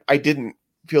 Tracy. I didn't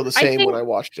feel the same when I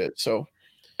watched it. So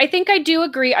I think I do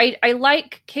agree. I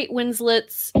like Kate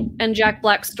Winslet's and Jack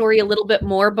Black's story a little bit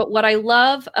more. But what I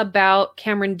love about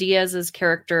Cameron Diaz's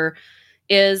character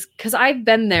is, because I've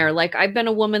been there. Like, I've been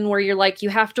a woman where you're like, you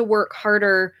have to work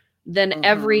harder than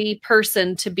every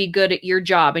person to be good at your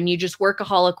job. And you just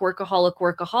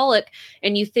workaholic.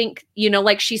 And you think,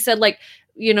 like she said, like,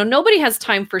 nobody has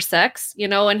time for sex,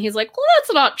 and he's like, well,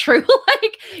 that's not true.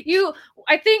 Like,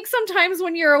 I think sometimes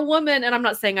when you're a woman, and I'm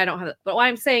not saying I don't have it, but what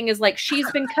I'm saying is, like, she's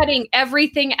been cutting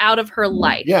everything out of her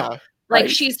life. Yeah. Like,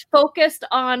 she's focused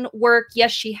on work.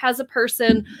 Yes, she has a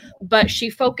person, but she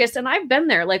focused, and I've been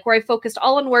there, like, where I focused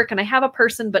all on work and I have a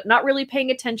person, but not really paying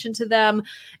attention to them.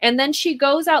 And then she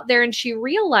goes out there and she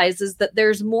realizes that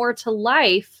there's more to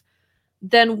life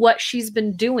than what she's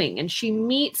been doing. And she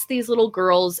meets these little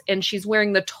girls, and she's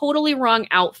wearing the totally wrong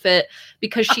outfit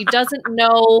because she doesn't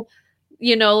know,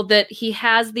 that he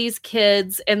has these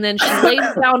kids. And then she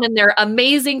lays down in their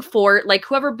amazing fort. Like,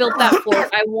 whoever built that fort,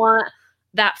 I want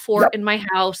that fort in my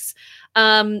house.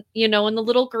 And the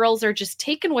little girls are just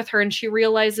taken with her, and she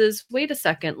realizes, wait a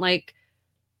second, like,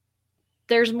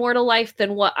 there's more to life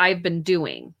than what I've been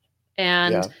doing.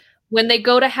 And when they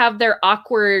go to have their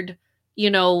awkward,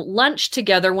 lunch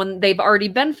together, when they've already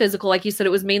been physical, like you said,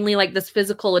 it was mainly like this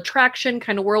physical attraction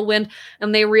kind of whirlwind.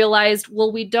 And they realized,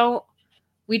 well,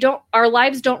 our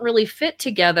lives don't really fit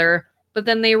together. But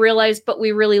then they realized, but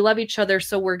we really love each other,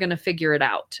 so we're going to figure it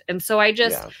out. And so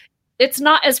it's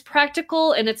not as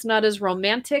practical and it's not as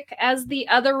romantic as the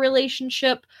other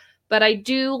relationship, but I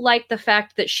do like the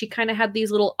fact that she kind of had these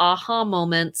little aha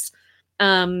moments.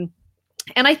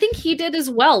 And I think he did as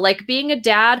well. Like, being a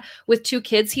dad with 2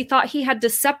 kids, he thought he had to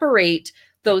separate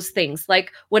those things.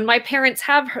 Like when my parents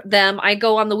have them, I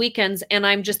go on the weekends and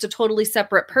I'm just a totally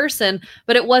separate person,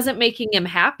 but it wasn't making him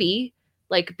happy,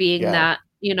 like being that,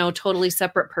 totally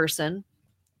separate person.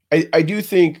 I do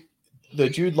think the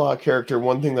Jude Law character,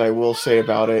 one thing that I will say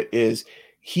about it is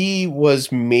he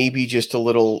was maybe just a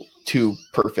little too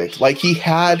perfect. Like he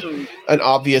had an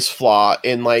obvious flaw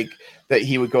in like that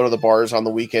he would go to the bars on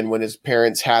the weekend when his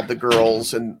parents had the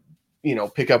girls and,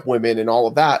 pick up women and all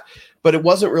of that. But it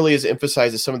wasn't really as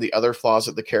emphasized as some of the other flaws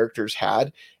that the characters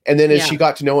had. And then as she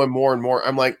got to know him more and more,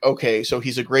 I'm like, okay, so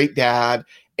he's a great dad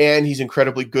and he's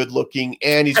incredibly good looking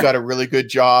and he's got a really good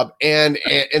job. And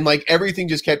like everything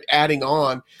just kept adding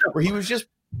on where he was just,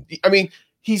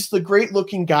 he's the great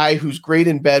looking guy who's great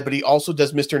in bed, but he also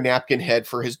does Mr. Napkin Head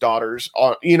for his daughters.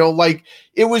 Like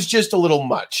it was just a little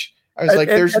much. I was like,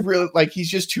 there's really like, he's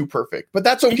just too perfect, but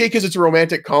that's okay. Cause it's a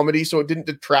romantic comedy. So it didn't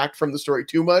detract from the story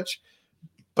too much,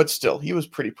 but still he was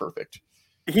pretty perfect.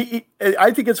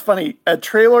 I think it's funny. A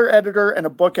trailer editor and a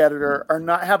book editor are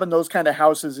not having those kind of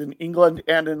houses in England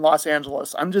and in Los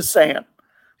Angeles. I'm just saying,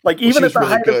 like even at the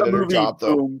height of the movie,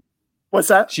 boom. What's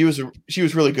that? She was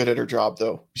really good at her job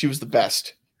though. She was the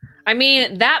best. I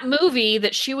mean, that movie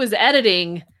that she was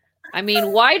editing,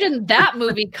 why didn't that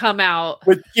movie come out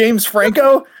with James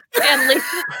Franco and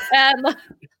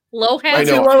Lohan?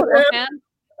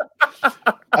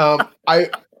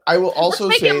 I will also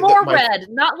let's say make it more red,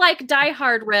 not like Die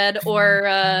Hard red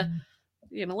or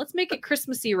let's make it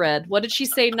Christmassy red. What did she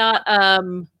say? Not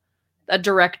a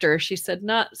director. She said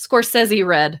not Scorsese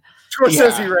red.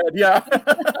 Scorsese red, yeah.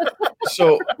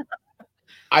 So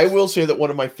I will say that one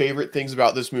of my favorite things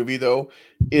about this movie though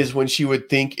is when she would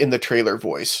think in the trailer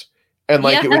voice. And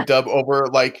like it would dub over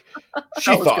like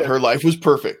she thought her life was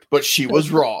perfect, but she was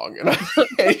wrong.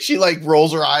 And she like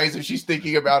rolls her eyes and she's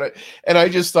thinking about it. And I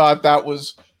just thought I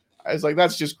was like,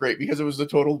 that's just great because it was the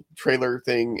total trailer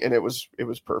thing and it was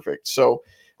perfect. So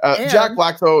Jack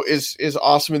Black though is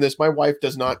awesome in this. My wife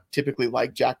does not typically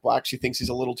like Jack Black. She thinks he's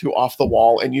a little too off the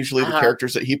wall. And usually the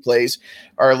characters that he plays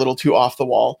are a little too off the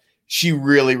wall. She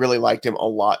really, really liked him a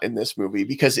lot in this movie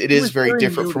because it is very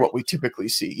different from what we typically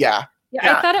see. Yeah.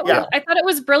 Yeah, I thought it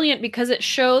was brilliant because it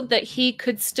showed that he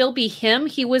could still be him.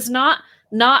 He was not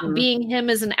being him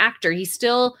as an actor. He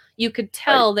still, you could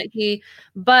tell that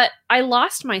but I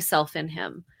lost myself in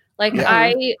him. Like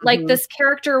this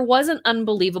character wasn't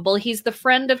unbelievable. He's the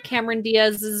friend of Cameron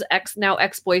Diaz's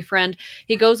ex-boyfriend.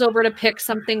 He goes over to pick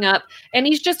something up and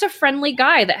he's just a friendly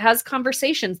guy that has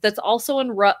conversations that's also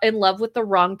in love with the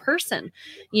wrong person,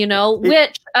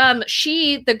 which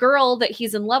the girl that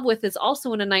he's in love with is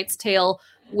also in A Knight's Tale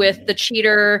with the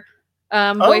cheater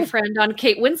boyfriend on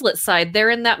Kate Winslet's side. They're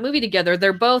in that movie together.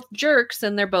 They're both jerks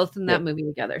and they're both in that movie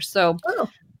together. So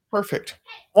perfect.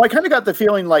 Well, I kind of got the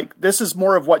feeling like this is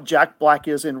more of what Jack Black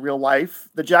is in real life.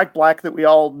 The Jack Black that we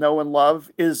all know and love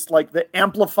is like the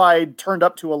amplified, turned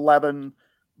up to 11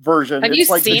 version. Have you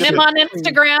seen him on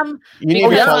Instagram? You need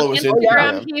to follow his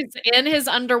Instagram. He's in his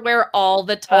underwear all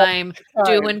the time,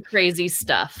 doing crazy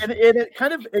stuff. And it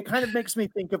kind of makes me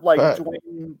think of like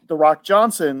Dwayne The Rock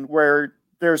Johnson, where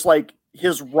there's like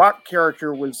his rock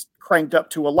character was cranked up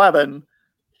to 11.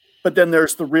 But then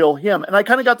there's the real him. And I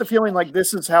kind of got the feeling like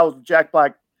this is how Jack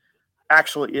Black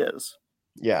actually is.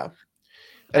 Yeah.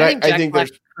 And I think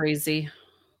there's crazy.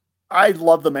 I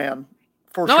love the man.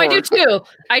 For sure. I do too.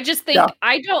 I just think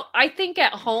I think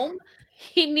at home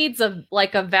he needs a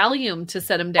Valium to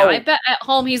set him down. I bet at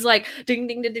home he's like ding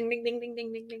ding ding ding ding ding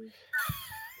ding ding ding.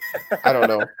 I don't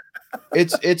know.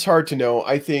 It's hard to know.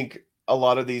 I think a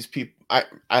lot of these people I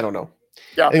don't know.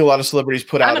 Yeah. I think a lot of celebrities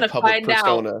put out a public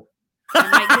persona. I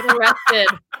might get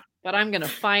arrested, but I'm going to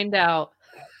find out.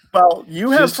 Well,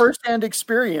 you have firsthand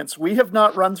experience. We have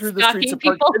not run through the streets of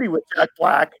Park City with Jack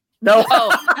Black. No.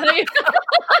 Oh.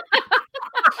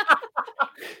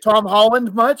 Tom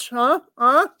Holland much, huh?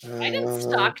 I didn't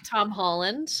stalk Tom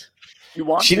Holland.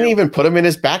 She didn't even put him in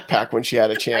his backpack when she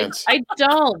had a chance. I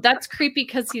don't. That's creepy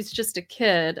because he's just a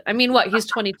kid. I mean, what? He's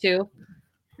 22,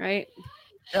 right?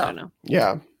 Yeah. I don't know.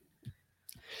 Yeah.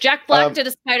 Jack Black did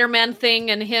a Spider-Man thing,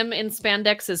 and him in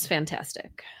spandex is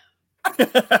fantastic.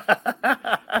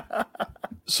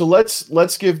 So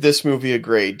let's give this movie a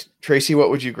grade. Tracy, what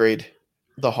would you grade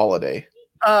The Holiday?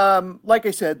 Like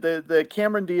I said, the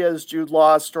Cameron Diaz, Jude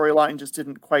Law storyline just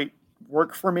didn't quite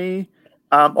work for me.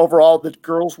 Overall, the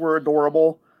girls were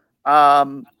adorable.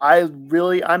 I'm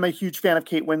a huge fan of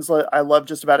Kate Winslet. I love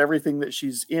just about everything that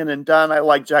she's in and done. I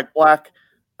like Jack Black.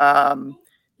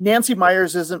 Nancy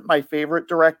Meyers isn't my favorite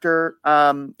director.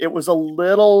 It was a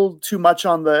little too much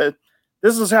on this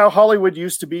is how Hollywood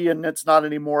used to be and it's not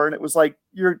anymore. And it was like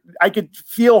I could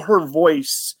feel her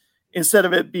voice instead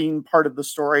of it being part of the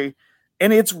story.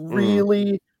 And it's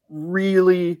really,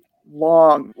 really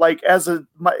long. Like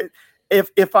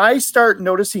if I start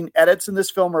noticing edits in this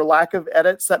film or lack of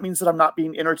edits, that means that I'm not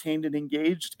being entertained and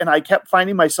engaged. And I kept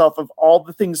finding myself of all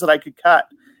the things that I could cut.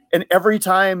 And every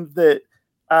time that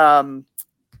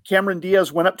Cameron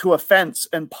Diaz went up to a fence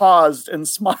and paused and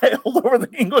smiled over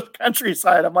the English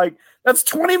countryside, I'm like, that's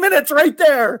 20 minutes right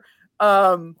there.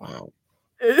 Wow.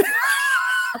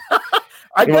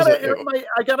 I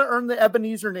gotta earn the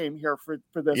Ebenezer name here for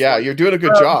this. Yeah, one. You're doing a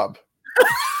good job.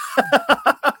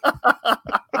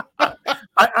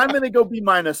 I'm going to go B-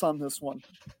 on this one.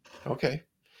 Okay.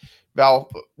 Val,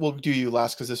 we'll do you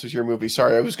last because this was your movie.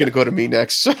 Sorry, I was going to go to me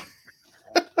next.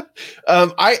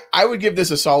 I would give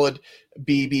this a solid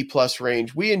B+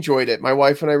 range. We enjoyed it. My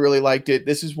wife and I really liked it.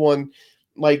 This is one,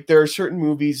 like, there are certain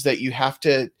movies that you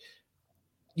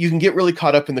can get really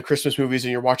caught up in the Christmas movies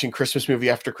and you're watching Christmas movie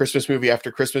after Christmas movie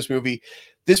after Christmas movie.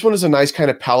 This one is a nice kind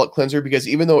of palate cleanser because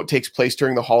even though it takes place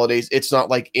during the holidays, it's not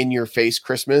like in your face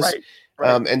Christmas. Right.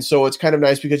 And so it's kind of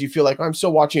nice because you feel like I'm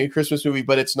still watching a Christmas movie,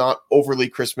 but it's not overly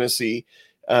Christmassy.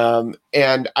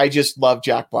 And I just love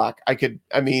Jack Black.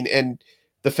 And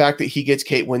the fact that he gets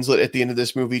Kate Winslet at the end of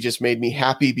this movie just made me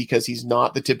happy because he's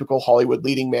not the typical Hollywood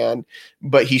leading man,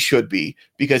 but he should be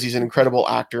because he's an incredible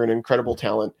actor and incredible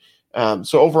talent.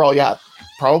 So overall, yeah,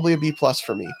 probably a B+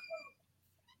 for me.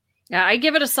 Yeah, I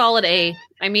give it a solid A.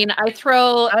 I mean, I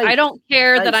don't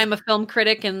care that I'm a film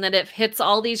critic and that it hits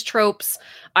all these tropes.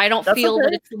 I don't feel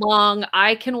that it's long.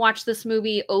 I can watch this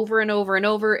movie over and over and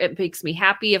over. It makes me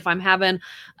happy. If I'm having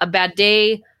a bad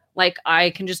day, like, I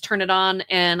can just turn it on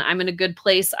and I'm in a good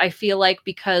place. I feel like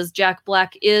because Jack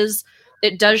Black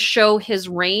it does show his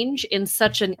range in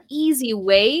such an easy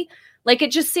way. Like,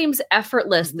 it just seems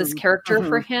effortless, this character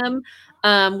for him,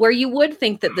 where you would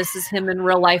think that this is him in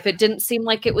real life. It didn't seem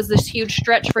like it was this huge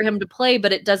stretch for him to play,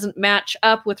 but it doesn't match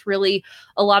up with really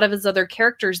a lot of his other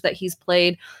characters that he's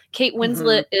played. Kate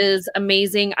Winslet is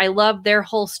amazing. I love their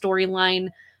whole storyline.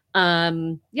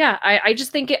 I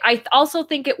just think I also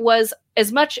think it was,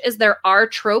 as much as there are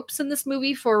tropes in this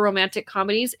movie for romantic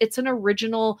comedies, it's an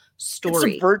original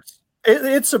story.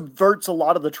 It subverts a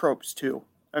lot of the tropes too.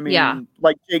 I mean,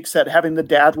 like Jake said, having the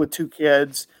dad with 2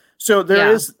 kids. So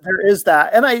there is that.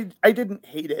 And I didn't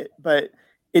hate it, but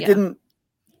it didn't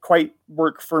quite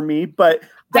work for me. But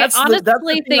I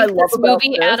honestly think this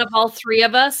movie, out of all 3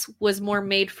 of us, was more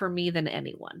made for me than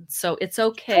anyone. So it's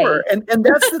okay. Sure. And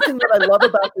that's the thing that I love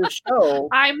about this show.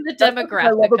 I'm the demographic. What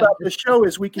I love about the show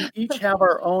is we can each have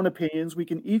our own opinions. We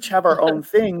can each have our own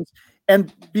things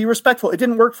and be respectful. It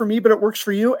didn't work for me, but it works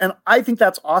for you. And I think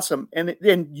that's awesome. And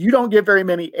you don't give very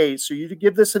many A's. So you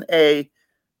give this an A.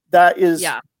 That is...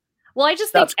 Yeah. Well, I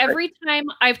just think every time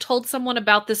I've told someone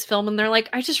about this film and they're like,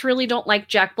 I just really don't like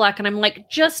Jack Black. And I'm like,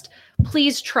 just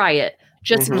please try it.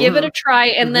 Just give it a try.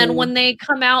 And then when they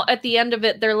come out at the end of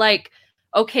it, they're like,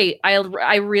 okay,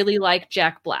 I really like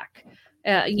Jack Black.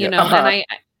 And I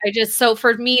just, so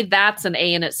for me, that's an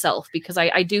A in itself, because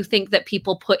I do think that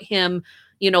people put him,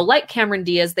 like Cameron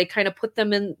Diaz, they kind of put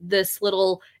them in this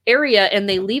little area and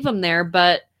they leave him there.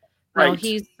 But no,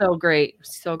 he's so great.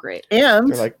 So great.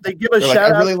 And they give a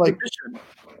shout out to The Mission.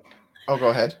 Oh, go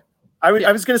ahead. I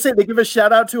was going to say, they give a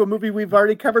shout out to a movie we've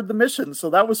already covered, The Mission. So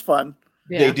that was fun.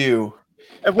 Yeah. They do.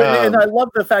 And I love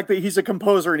the fact that he's a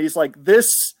composer and he's like,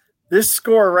 this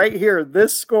score right here,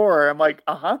 this score. I'm like,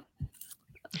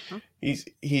 He's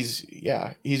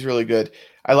really good.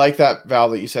 I like that, Val,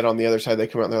 that you said on the other side, they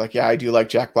come out and they're like, yeah, I do like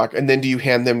Jack Black. And then do you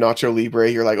hand them Nacho Libre?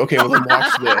 You're like, okay, well then watch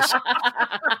this.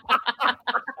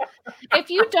 If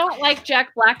you don't like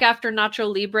Jack Black after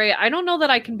Nacho Libre, I don't know that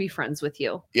I can be friends with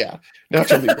you. Yeah,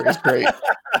 Nacho Libre is great.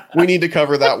 We need to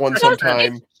cover that one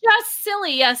sometime. It's just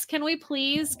silly. Yes, can we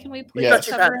please cover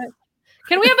it?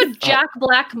 Can we have a Jack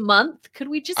Black month? Could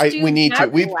we just do we need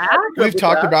Jack to. Black? We've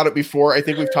talked about it before. I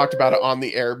think we've talked about it on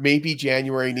the air. Maybe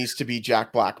January needs to be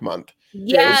Jack Black month.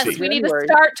 Yes, we need to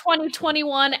start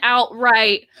 2021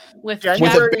 outright with Jack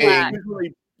Black.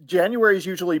 January is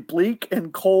usually bleak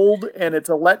and cold, and it's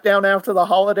a letdown after the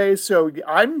holidays. So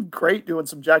I'm great doing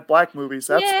some Jack Black movies.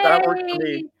 That worked for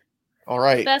me. All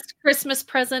right. Best Christmas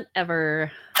present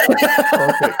ever.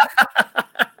 Perfect.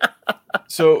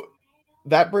 So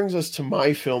that brings us to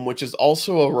my film, which is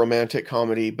also a romantic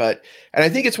comedy, and I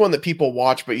think it's one that people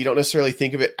watch, but you don't necessarily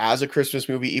think of it as a Christmas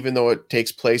movie, even though it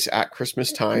takes place at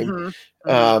Christmas time.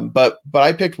 But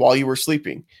I picked While You Were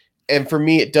Sleeping. And for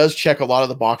me, it does check a lot of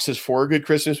the boxes for a good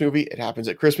Christmas movie. It happens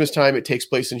at Christmas time. It takes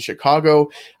place in Chicago.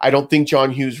 I don't think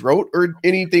John Hughes wrote or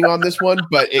anything on this one,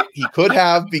 but he could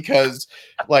have, because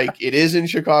it is in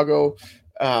Chicago,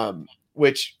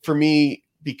 which for me,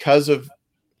 because of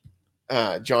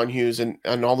John Hughes and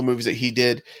all the movies that he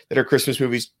did that are Christmas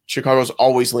movies, Chicago's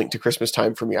always linked to Christmas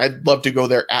time for me. I'd love to go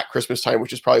there at Christmas time,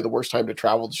 which is probably the worst time to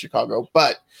travel to Chicago,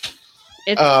 but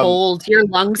it's cold. Your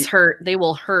lungs hurt. They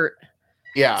will hurt.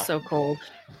 Yeah. It's so cold.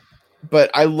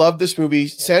 But I love this movie.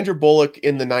 Sandra Bullock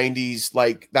in the 90s,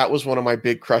 like that was one of my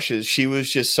big crushes. She was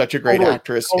just such a great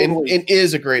actress and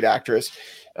is a great actress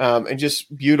and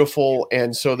just beautiful.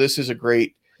 And so this is a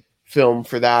great film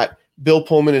for that. Bill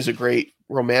Pullman is a great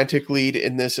romantic lead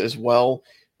in this as well.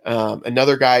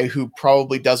 Another guy who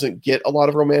probably doesn't get a lot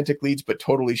of romantic leads, but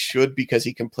totally should because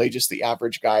he can play just the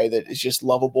average guy that is just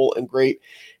lovable and great.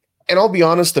 And I'll be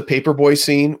honest, the Paperboy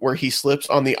scene where he slips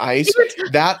on the ice,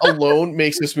 that alone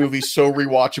makes this movie so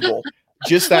rewatchable.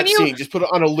 Just that scene, just put it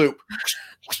on a loop.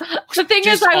 The thing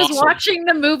is, I was watching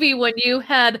the movie when you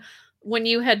had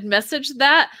messaged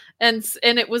that, and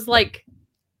it was like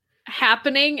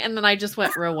happening, and then I just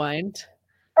went rewind.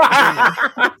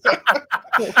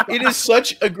 It is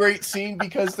such a great scene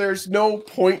because there's no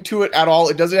point to it at all.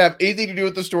 It doesn't have anything to do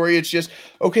with the story. It's just,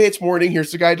 okay, it's morning.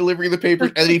 Here's the guy delivering the papers.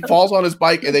 And then he falls on his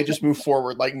bike and they just move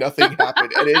forward like nothing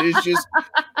happened. And it is just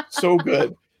so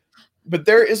good. But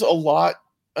there is a lot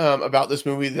about this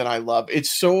movie that I love.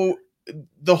 It's so,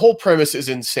 the whole premise is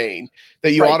insane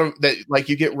that you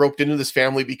you get roped into this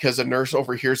family because a nurse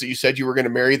overhears that you said you were going to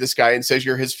marry this guy and says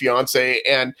you're his fiance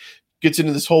and gets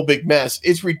into this whole big mess.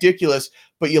 It's ridiculous,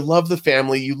 but you love the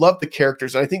family, you love the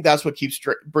characters, and I think that's what keeps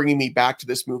bringing me back to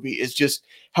this movie is just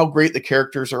how great the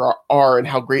characters are and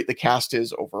how great the cast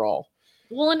is overall.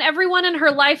 Well, and everyone in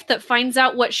her life that finds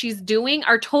out what she's doing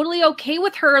are totally okay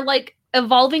with her, like,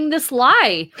 evolving this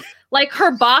lie. Like,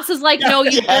 her boss is like, no,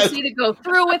 you just need to go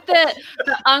through with it.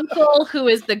 The uncle, who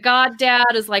is the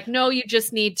goddad, is like, no, you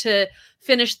just need to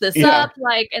finish this up.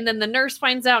 Like, and then the nurse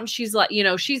finds out and she's like,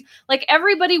 she's like,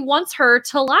 everybody wants her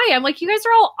to lie. I'm like, you guys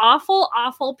are all awful,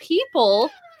 awful people.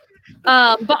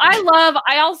 But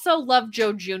I also love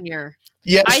Joe Jr.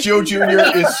 Yes, Joe Jr.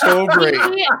 is so great.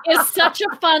 He is such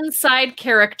a fun side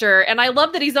character. And I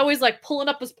love that he's always like pulling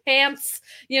up his pants,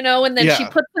 and then she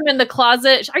puts them in the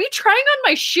closet. Are you trying on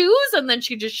my shoes? And then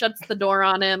she just shuts the door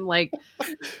on him. Like,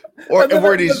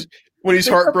 when he's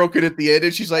heartbroken at the end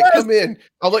and she's like, come in,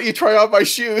 I'll let you try on my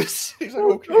shoes. He's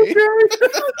like, okay.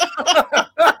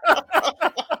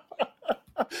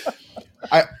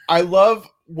 I love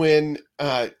when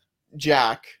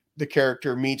Jack, the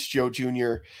character, meets Joe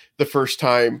Jr. the first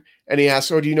time and he asks,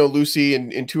 do you know Lucy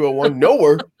in 201? Know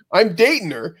her. I'm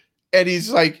dating her. And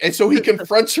he's like, and so he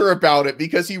confronts her about it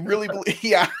because he really believes,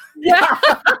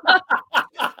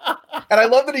 And I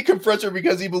love that he confronts her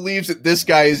because he believes that this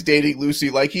guy is dating Lucy.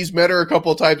 Like, he's met her a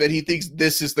couple of times and he thinks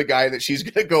this is the guy that she's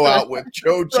going to go out with,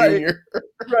 Joe Jr.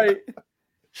 Right.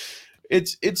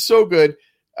 It's so good.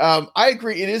 I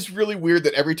agree. It is really weird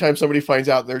that every time somebody finds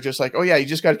out, they're just like, oh yeah, you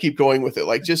just got to keep going with it.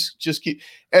 Like, just keep.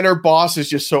 And her boss is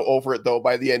just so over it though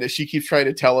by the end as she keeps trying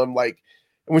to tell him, like,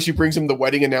 when she brings him the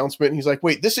wedding announcement, and he's like,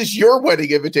 wait, this is your wedding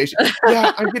invitation.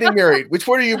 Yeah, I'm getting married. Which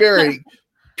one are you marrying?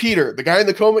 Peter, the guy in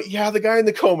the coma? Yeah, the guy in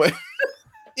the coma.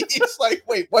 He's like,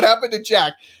 wait, what happened to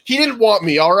Jack? He didn't want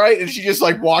me, all right? And she just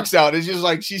like walks out. It's just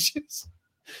like, he's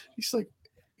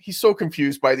so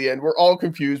confused by the end. We're all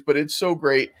confused, but it's so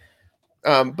great.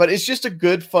 But it's just a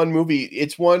good, fun movie.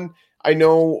 It's one I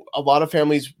know a lot of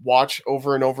families watch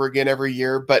over and over again every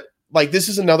year, but like, this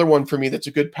is another one for me that's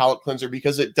a good palate cleanser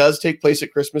because it does take place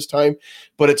at Christmas time,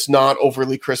 but it's not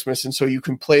overly Christmas. And so you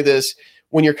can play this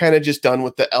when you're kind of just done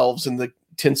with the elves and the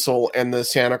tinsel and the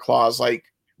Santa Claus, like,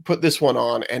 put this one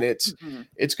on and it's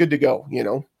good to go,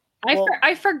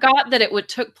 I forgot that it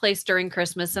took place during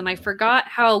Christmas and I forgot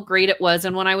how great it was.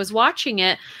 And when I was watching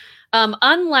it,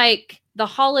 unlike The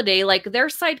Holiday, like, their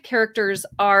side characters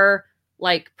are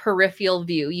like peripheral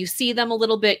view. You see them a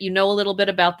little bit, you know a little bit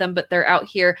about them, but they're out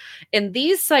here. And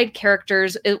these side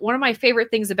characters, one of my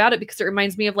favorite things about it, because it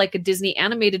reminds me of like a Disney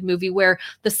animated movie where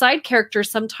the side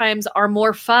characters sometimes are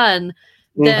more fun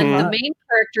than the main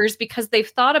characters because they've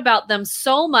thought about them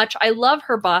so much. I love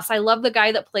her boss. I love the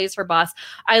guy that plays her boss.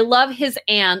 I love his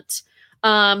aunt.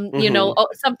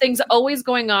 Something's always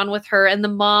going on with her and the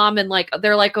mom, and like,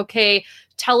 they're like, okay,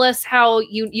 tell us how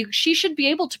she should be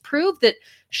able to prove that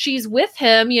she's with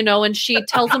him, and she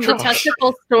tells him the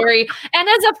testicle story. And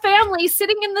as a family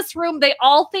sitting in this room, they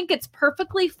all think it's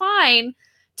perfectly fine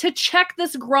to check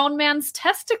this grown man's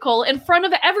testicle in front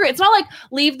of it's not like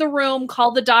leave the room,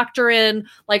 call the doctor in,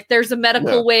 like there's a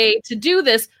medical way to do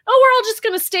this. Oh, we're all just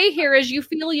going to stay here as you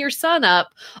feel your son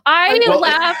up. I'm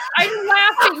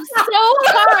laughing so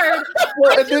hard.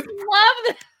 I just love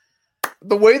this.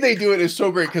 the way they do it is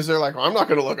so great because they're like, well, I'm not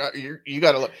going to look. You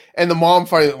got to look. And the mom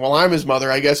finally, well, I'm his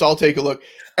mother. I guess I'll take a look.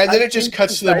 And then it just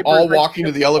cuts to them all walking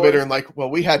to the elevator and like,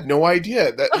 well, we had no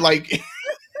idea that like,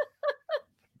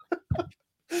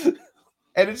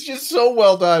 and it's just so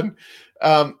well done.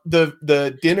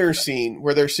 The dinner scene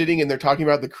where they're sitting and they're talking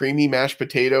about the creamy mashed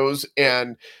potatoes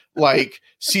and like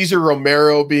Cesar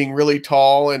Romero being really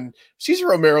tall, and Cesar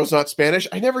Romero's not Spanish.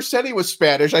 I never said he was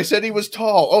Spanish. I said he was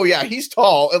tall. Oh yeah, he's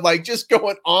tall, and like just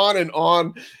going on and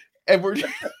on, and we're it's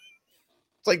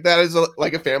like that is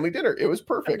like a family dinner. It was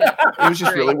perfect. It was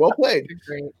just really well played.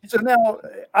 So now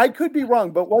I could be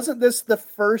wrong, but wasn't this the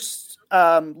first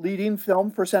leading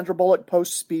film for Sandra Bullock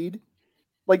post Speed?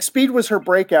 Like Speed was her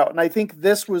breakout, and I think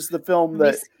this was the film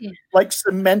that like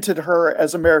cemented her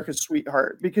as America's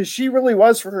sweetheart because she really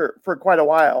was for quite a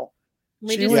while.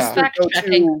 She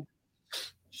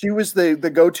was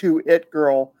the go-to it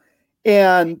girl,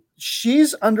 and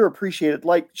she's underappreciated.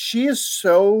 Like she is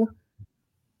so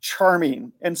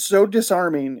charming and so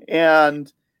disarming,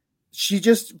 and she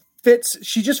just fits.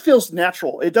 She just feels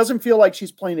natural. It doesn't feel like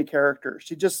she's playing a character.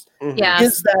 She just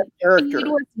is that character. Speed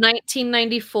was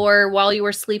 1994. While You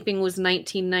Were Sleeping was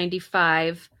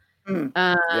 1995. And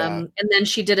then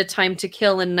she did A Time to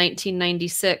Kill in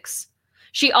 1996.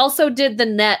 She also did The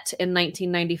Net in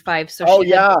 1995. So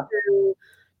she did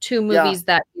two movies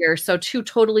that year. So two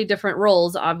totally different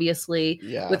roles, obviously,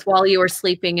 with While You Were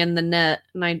Sleeping and The Net.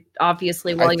 And While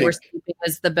You Were Sleeping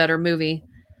is the better movie.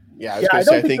 Yeah,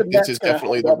 I think this is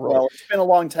definitely the role. It's been a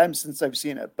long time since I've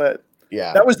seen it, but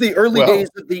that was the early days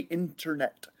of the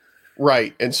internet.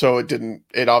 Right. And so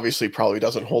it obviously probably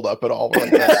doesn't hold up at all.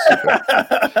 Like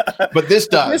but this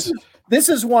does. This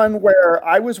is one where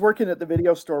I was working at the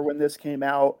video store when this came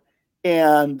out,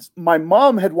 and my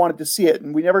mom had wanted to see it,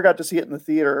 and we never got to see it in the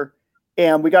theater.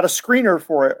 And we got a screener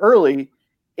for it early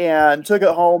and took it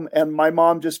home, and my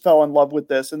mom just fell in love with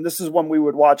this. And this is one we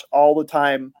would watch all the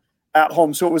time at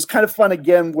home. So it was kind of fun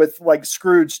again with like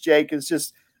Scrooge. Jake is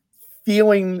just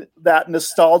feeling that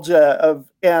nostalgia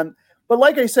but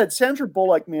like I said, Sandra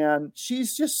Bullock, man,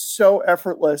 she's just so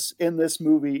effortless in this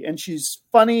movie, and she's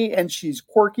funny and she's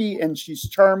quirky and she's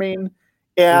charming,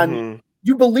 and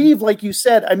you believe, like you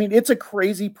said, I mean, it's a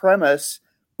crazy premise,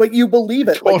 but you believe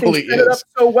it. Totally like they set it up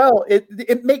so well.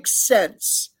 It makes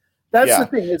sense. That's the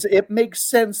thing, is it makes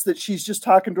sense that she's just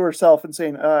talking to herself and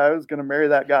saying, I was going to marry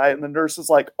that guy. And the nurse is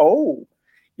like, oh,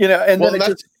 and then it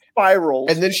just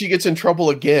spirals. And then she gets in trouble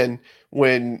again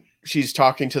when she's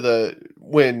talking to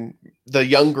when the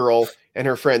young girl and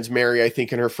her friends, Mary, I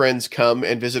think, and her friends come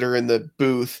and visit her in the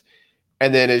booth.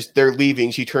 And then as they're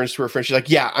leaving, she turns to her friend. She's like,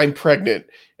 yeah, I'm pregnant.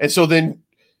 And so then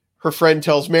her friend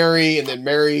tells Mary, and then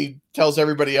Mary tells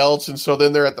everybody else. And so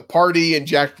then they're at the party and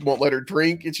Jack won't let her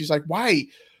drink. And she's like, why?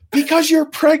 Because you're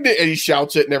pregnant. And he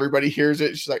shouts it and everybody hears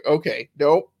it. She's like, okay,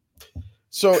 nope.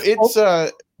 So it's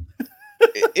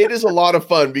it is a lot of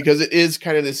fun because it is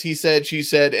kind of this he said, she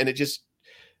said, and it just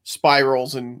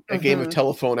spirals in a game of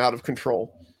telephone out of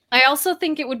control. I also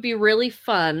think it would be really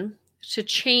fun to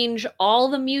change all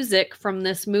the music from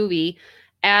this movie,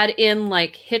 add in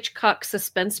like Hitchcock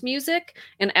suspense music,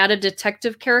 and add a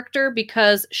detective character,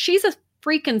 because she's a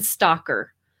freaking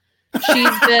stalker.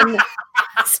 She's been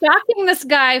stalking this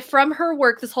guy from her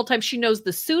work this whole time. She knows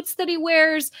the suits that he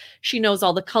wears. She knows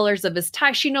all the colors of his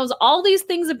tie. She knows all these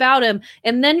things about him.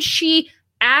 And then she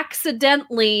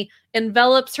accidentally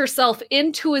envelops herself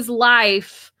into his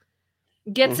life,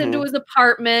 gets into his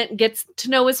apartment, gets to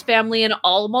know his family, and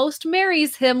almost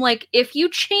marries him. Like, if you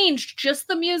changed just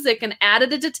the music and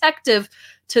added a detective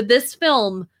to this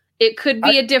film, it could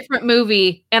be a different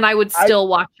movie, and I would still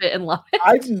watch it and love it.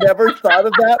 I've never thought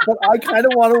of that, but I kind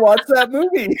of want to watch that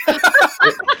movie.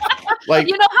 Like,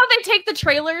 you know how they take the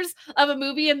trailers of a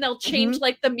movie and they'll change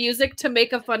like the music to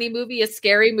make a funny movie, a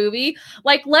scary movie?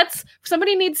 Like,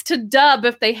 somebody needs to dub,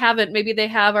 if they haven't, maybe they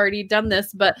have already done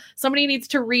this, but somebody needs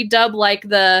to redub like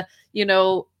the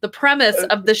premise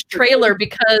of this trailer,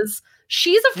 because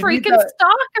she's a freaking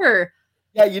stalker.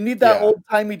 Yeah, you need that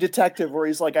old-timey detective where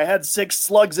he's like, I had 6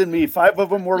 slugs in me. 5 of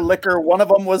them were liquor. 1 of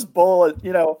them was bullet,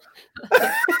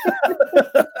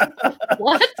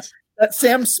 What? That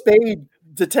Sam Spade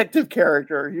detective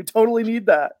character. You totally need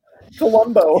that.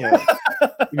 Columbo.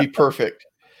 It'd be perfect.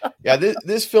 Yeah,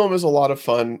 this film is a lot of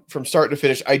fun from start to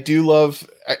finish. I do love...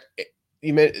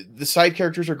 the side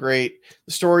characters are great.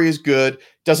 The story is good.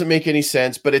 Doesn't make any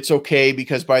sense, but it's okay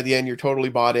because by the end you're totally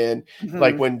bought in.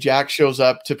 Like when Jack shows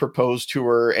up to propose to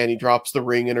her and he drops the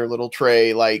ring in her little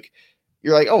tray, like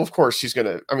you're like, oh, of course she's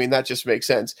gonna. I mean, that just makes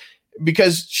sense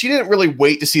because she didn't really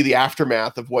wait to see the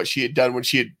aftermath of what she had done when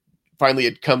she had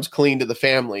finally comes clean to the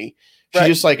family. She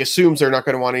just like assumes they're not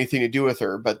going to want anything to do with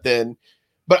her.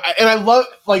 I love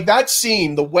like that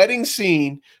scene, the wedding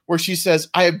scene where she says,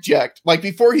 I object. Like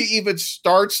before he even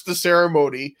starts the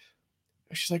ceremony,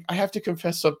 she's like, I have to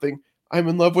confess something. I'm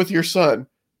in love with your son.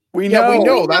 We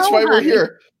know. That's why we're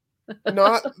here.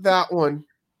 Not that one.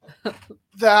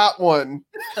 That one.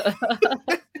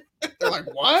 They're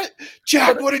like, what?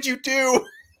 Jack, what did you do?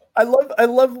 I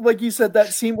love, like you said,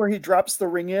 that scene where he drops the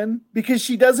ring in, because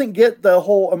she doesn't get the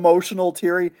whole emotional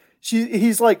teary.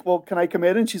 He's like, well, can I come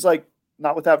in? And she's like,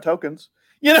 not without tokens.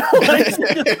 You know? Like,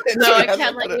 no, I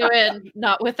can't let you in.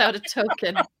 Not without a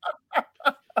token.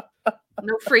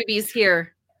 No freebies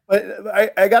here.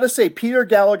 But I got to say, Peter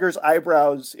Gallagher's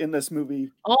eyebrows in this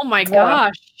movie. Oh my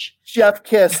gosh. Chef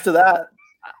kiss to that.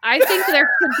 I think there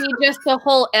could be just a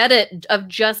whole edit of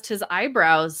just his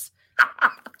eyebrows.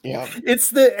 Yeah.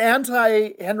 It's the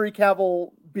anti-Henry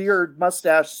Cavill beard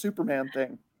mustache Superman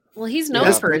thing. Well, he's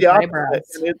known for his eyebrows.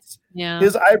 And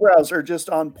his eyebrows are just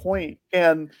on point.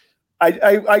 And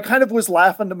I kind of was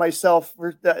laughing to myself.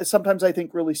 Sometimes I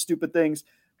think really stupid things.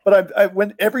 But I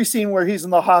when every scene where he's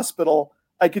in the hospital,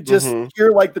 I could just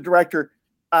hear like the director,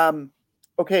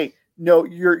 okay, no,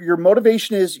 your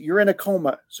motivation is you're in a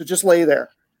coma, so just lay there.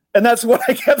 And that's what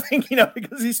I kept thinking of,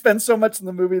 because he spends so much in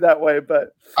the movie that way.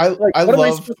 But what am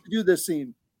I supposed to do this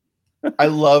scene? I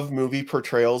love movie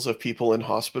portrayals of people in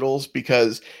hospitals,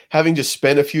 because having just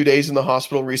spent a few days in the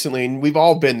hospital recently, and we've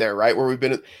all been there, right? Where we've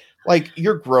been like,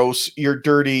 you're gross, you're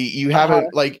dirty, you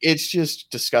haven't like, it's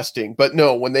just disgusting. But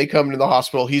no, when they come to the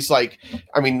hospital, he's like,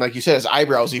 I mean, like you said, his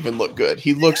eyebrows even look good.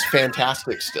 He looks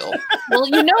fantastic still. Well,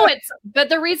 but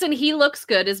the reason he looks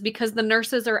good is because the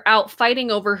nurses are out fighting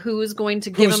over who's going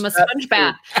to give him a sponge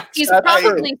bath. He's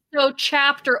probably so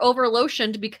chapped or over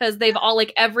lotioned because they've all,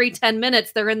 like, every 10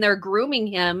 minutes they're in there grooming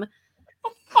him.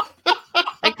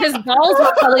 Like, his balls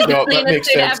were probably the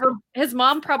cleanest they'd ever. His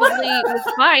mom probably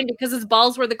was fine because his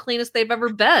balls were the cleanest they've ever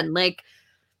been. Like,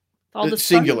 all the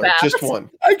singular, just one.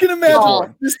 I can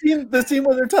imagine the scene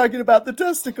where they're talking about the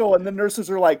testicle, and the nurses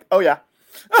are like, "Oh yeah,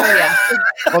 oh yeah."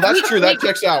 Well, that's true. That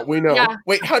checks out. We know. Yeah.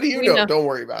 Wait, how do you know? Don't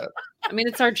worry about it. I mean,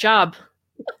 it's our job.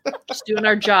 Just doing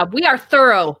our job. We are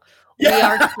thorough. Yeah. We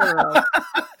are thorough.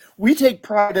 We take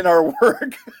pride in our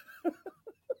work.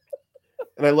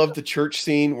 And I love the church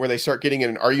scene where they start getting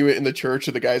in an argument in the church,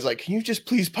 and the guy's like, can you just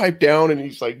please pipe down? And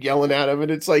he's like yelling at him,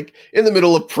 and it's like in the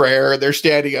middle of prayer, they're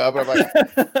standing up. And I'm like,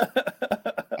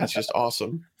 that's just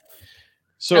awesome.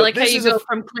 So I like how you go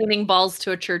from cleaning balls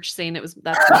to a church scene. That's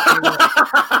my favorite.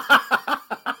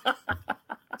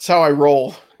 That's how I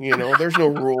roll. You know, there's no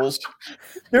rules.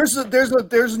 There's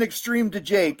an extreme to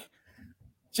Jake.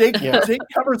 Jake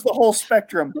covers the whole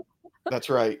spectrum. That's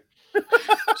right.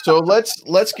 So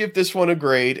let's give this one a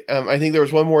grade. I think there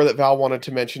was one more that Val wanted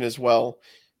to mention as well.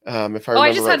 If I remember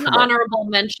I just had an honorable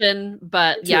mention,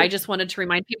 but I just wanted to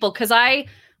remind people, because I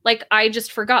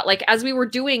just forgot, like, as we were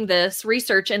doing this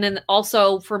research, and then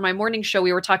also for my morning show,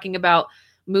 we were talking about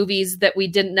movies that we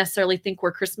didn't necessarily think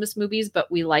were Christmas movies, but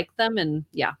we like them. And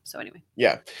so anyway.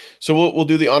 Yeah. So we'll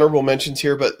do the honorable mentions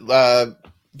here, but Val,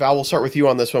 we'll start with you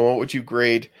on this one. What would you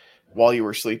grade While You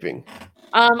Were Sleeping?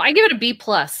 I give it a B+.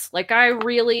 Like, I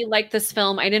really like this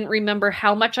film. I didn't remember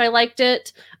how much I liked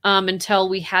it until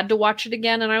we had to watch it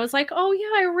again. And I was like, oh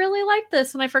yeah, I really like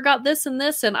this. And I forgot this and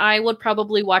this. And I would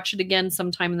probably watch it again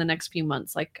sometime in the next few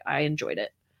months. Like, I enjoyed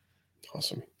it.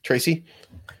 Awesome. Tracy?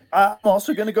 I'm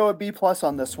also going to go a B+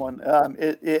 on this one.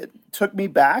 It took me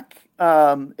back.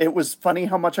 It was funny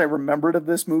how much I remembered of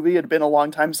this movie. It had been a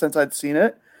long time since I'd seen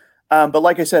it. But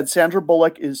like I said, Sandra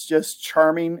Bullock is just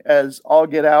charming as all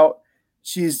get out.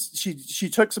 She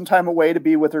took some time away to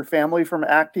be with her family from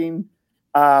acting,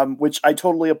 which I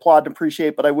totally applaud and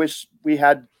appreciate, but I wish we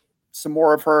had some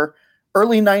more of her.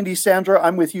 Early 90s Sandra,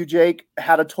 I'm with you, Jake,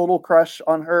 had a total crush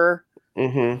on her.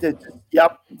 Mm-hmm.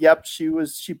 Yep.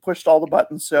 She pushed all the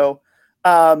buttons. So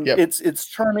it's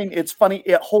charming. It's funny.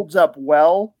 It holds up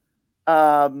well.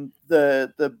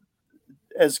 The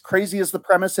as crazy as the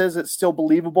premise is, it's still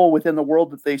believable within the world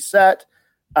that they set.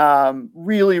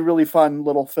 Really, really fun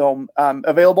little film.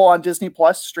 Available on Disney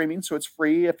Plus streaming, so it's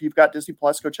free. If you've got Disney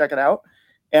Plus, go check it out.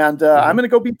 And I'm going to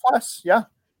go B+. Yeah.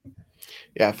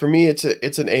 Yeah. For me, it's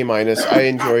an A-. I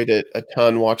enjoyed it a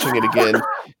ton watching it again.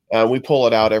 We pull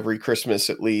it out every Christmas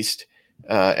at least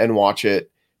and watch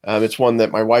it. It's one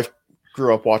that my wife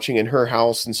grew up watching in her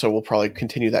house, and so we'll probably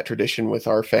continue that tradition with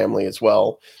our family as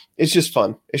well. It's just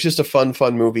fun. It's just a fun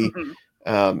movie.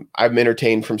 Mm-hmm. I'm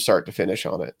entertained from start to finish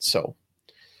on it. So.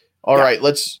 All right,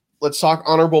 let's talk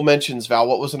honorable mentions, Val.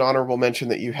 What was an honorable mention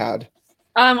that you had?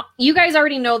 You guys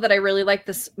already know that I really like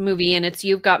this movie, and it's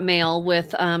You've Got Mail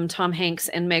with Tom Hanks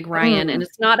and Meg Ryan, and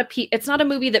it's not a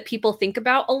movie that people think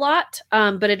about a lot,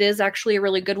 but it is actually a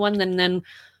really good one. And then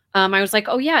I was like,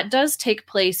 oh yeah, it does take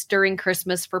place during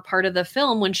Christmas for part of the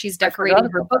film when she's decorating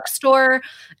her bookstore,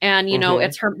 and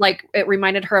it's her, like, it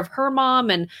reminded her of her mom,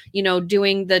 and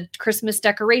doing the Christmas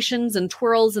decorations and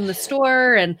twirls in the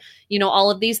store, and all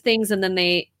of these things, and then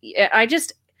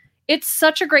it's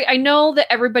such a great. I know that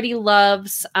everybody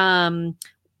loves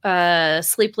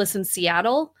Sleepless in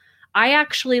Seattle. I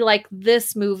actually like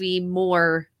this movie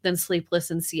more than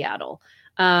Sleepless in Seattle.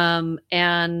 And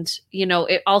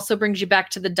it also brings you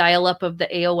back to the dial-up of the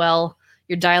AOL.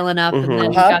 You're dialing up, and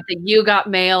then you got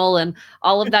mail and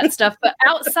all of that stuff. But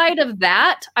outside of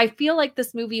that, I feel like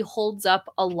this movie holds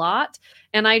up a lot.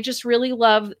 And I just really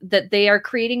love that they are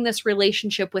creating this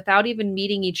relationship without even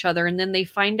meeting each other. And then they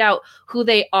find out who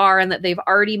they are and that they've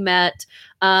already met.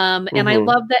 And I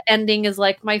love the ending is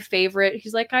like my favorite.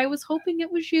 He's like, I was hoping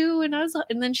it was you. And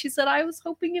then she said, I was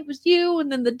hoping it was you. And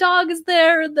then the dog is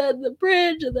there, and then the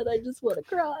bridge. And then I just want to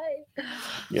cry.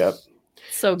 Yep.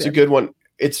 So good. It's a good one.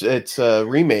 It's a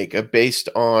remake based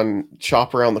on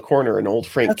Shop Around the Corner, an old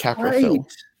Frank Capra film.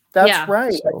 That's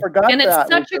right. So, I forgot. And it's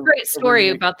such a great story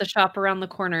about the Shop Around the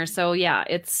Corner. So yeah,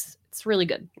 it's really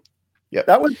good. Yeah,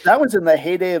 that was in the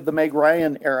heyday of the Meg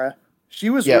Ryan era. She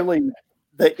was really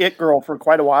the it girl for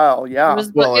quite a while. Yeah,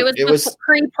 it was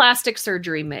pre-plastic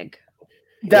surgery Meg.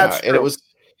 That's and it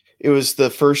was the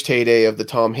first heyday of the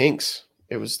Tom Hanks.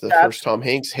 It was the first Tom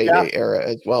Hanks heyday era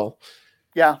as well.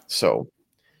 Yeah. So,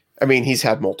 I mean, he's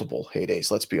had multiple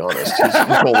heydays. Let's be honest. His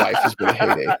whole life has been a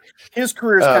heyday. His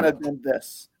career's kind of done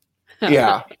this.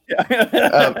 Yeah.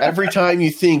 Every time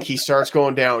you think he starts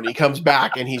going down, he comes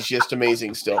back and he's just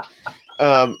amazing still.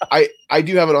 I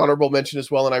do have an honorable mention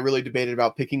as well, and I really debated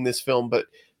about picking this film, but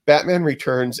Batman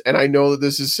Returns, and I know that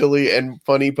this is silly and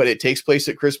funny, but it takes place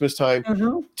at Christmas time.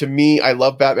 To me, I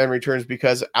love Batman Returns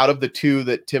because out of the two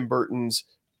that Tim Burton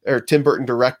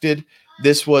directed,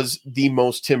 this was the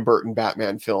most Tim Burton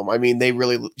Batman film. I mean, they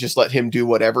really just let him do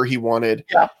whatever he wanted.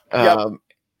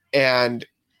 And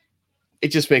it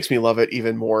just makes me love it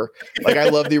even more. Like, I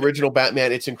love the original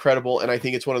Batman. It's incredible. And I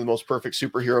think it's one of the most perfect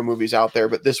superhero movies out there.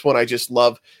 But this one, I just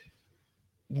love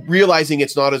realizing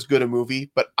it's not as good a movie,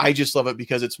 but I just love it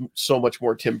because it's so much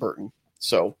more Tim Burton.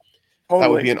 So that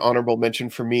would be an honorable mention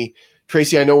for me.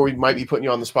 Tracy, I know we might be putting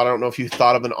you on the spot. I don't know if you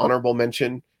thought of an honorable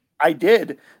mention. I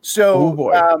did.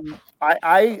 So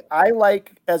I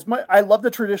like as much. I love the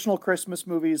traditional Christmas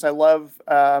movies. I love,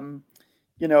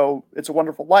 It's a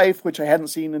Wonderful Life, which I hadn't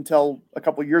seen until a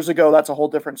couple years ago. That's a whole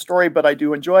different story, but I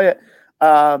do enjoy it.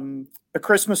 A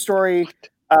Christmas Story,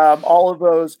 all of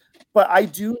those. But I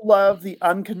do love the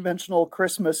unconventional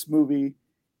Christmas movie.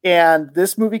 And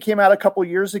this movie came out a couple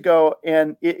years ago,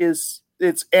 and it's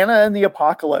Anna and the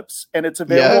Apocalypse, and it's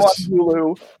available on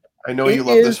Hulu. I know you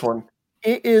love this one.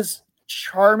 It is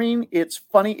charming. It's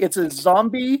funny. It's a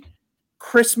zombie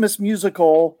Christmas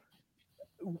musical.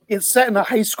 It's set in a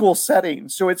high school setting.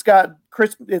 So it's got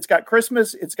Christmas, it's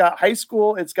got high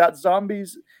school, it's got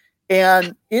zombies,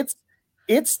 and it's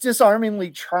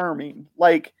disarmingly charming.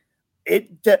 Like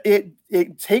it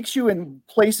takes you in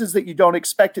places that you don't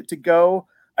expect it to go.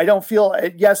 I don't feel,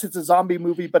 yes, it's a zombie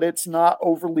movie, but it's not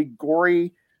overly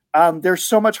gory. There's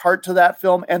so much heart to that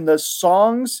film, and the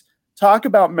songs, talk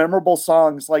about memorable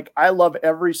songs. Like, I love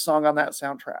every song on that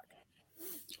soundtrack.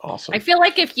 Awesome. I feel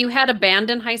like if you had a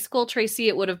band in high school, Tracy,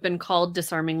 it would have been called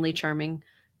Disarmingly Charming,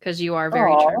 because you are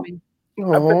very charming.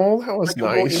 Oh, that was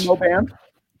nice. Emo band.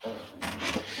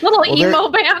 Emo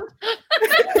band.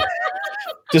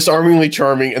 Disarmingly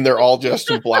charming, and they're all dressed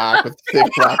in black with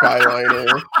thick black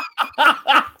eyeliner.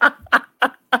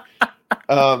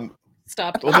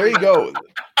 Stop. Well, there you go.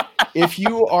 If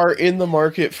you are in the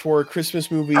market for a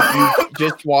Christmas movie, you've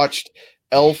just watched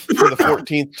Elf for the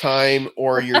 14th time,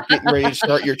 or you're getting ready to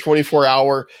start your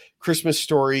 24-hour Christmas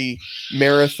Story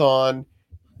marathon,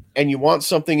 and you want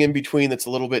something in between that's a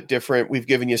little bit different, we've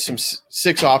given you some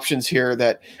 6 options here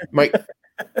that might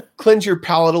cleanse your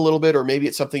palate a little bit, or maybe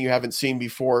it's something you haven't seen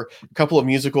before. A couple of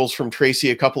musicals from Tracy,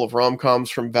 a couple of rom-coms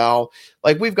from Val.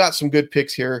 Like, we've got some good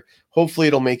picks here. Hopefully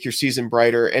it'll make your season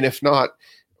brighter, and if not,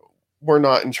 we're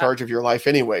not in charge of your life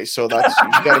anyway, so that's,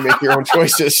 you got to make your own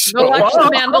choices. So. Go watch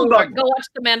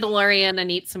the Mandalorian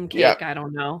and eat some cake. Yeah. I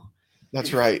don't know.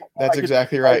 That's right. That's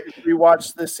exactly right. We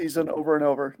watched this season over and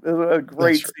over. It was a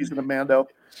great season of Mando.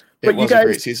 But it was a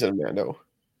great season of Mando.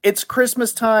 It's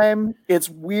Christmas time. It's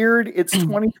weird. It's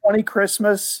 2020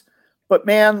 Christmas. But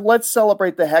man, let's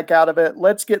celebrate the heck out of it.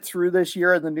 Let's get through this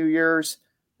year and the New Year's.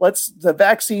 The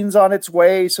vaccine's on its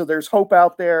way, so there's hope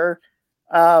out there.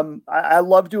 I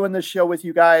love doing this show with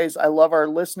you guys. I love our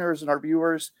listeners and our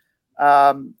viewers.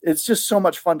 It's just so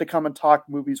much fun to come and talk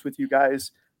movies with you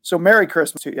guys. So Merry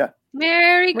Christmas to you.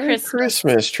 Merry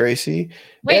Christmas, Tracy.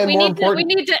 Wait, and we need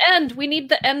to end. We need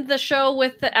to end the show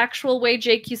with the actual way,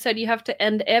 Jake. You said you have to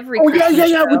end every. Oh Christmas yeah.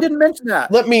 show. We didn't mention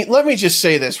that. Let me just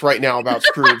say this right now about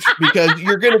Scrooge because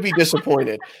you're going to be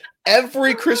disappointed.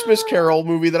 Every Christmas Carol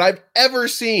movie that I've ever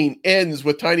seen ends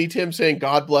with Tiny Tim saying,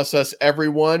 "God bless us,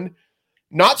 everyone."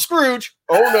 Not Scrooge.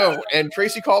 Oh no! And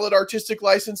Tracy called it artistic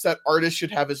license. That artist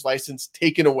should have his license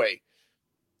taken away.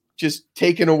 Just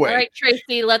taken away. All right,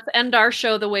 Tracy, let's end our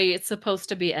show the way it's supposed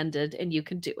to be ended, and you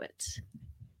can do it.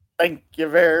 Thank you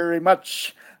very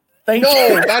much. Thank no,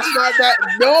 you. That's not that.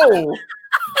 No.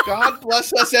 God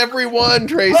bless us, everyone,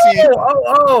 Tracy.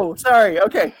 Oh, sorry.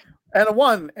 Okay. And a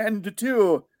 1 and a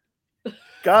 2.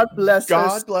 God bless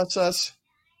us. God bless us,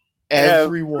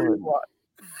 everyone.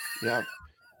 Yeah.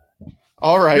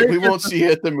 All right. We won't see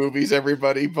you at the movies,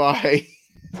 everybody. Bye.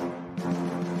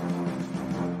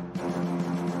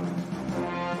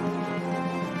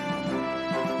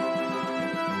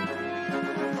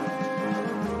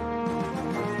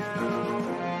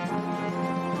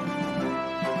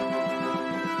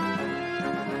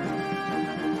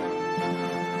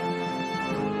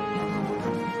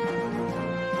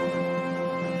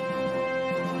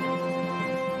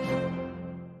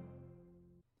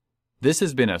 This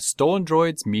has been a Stolen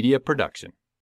Droids Media production.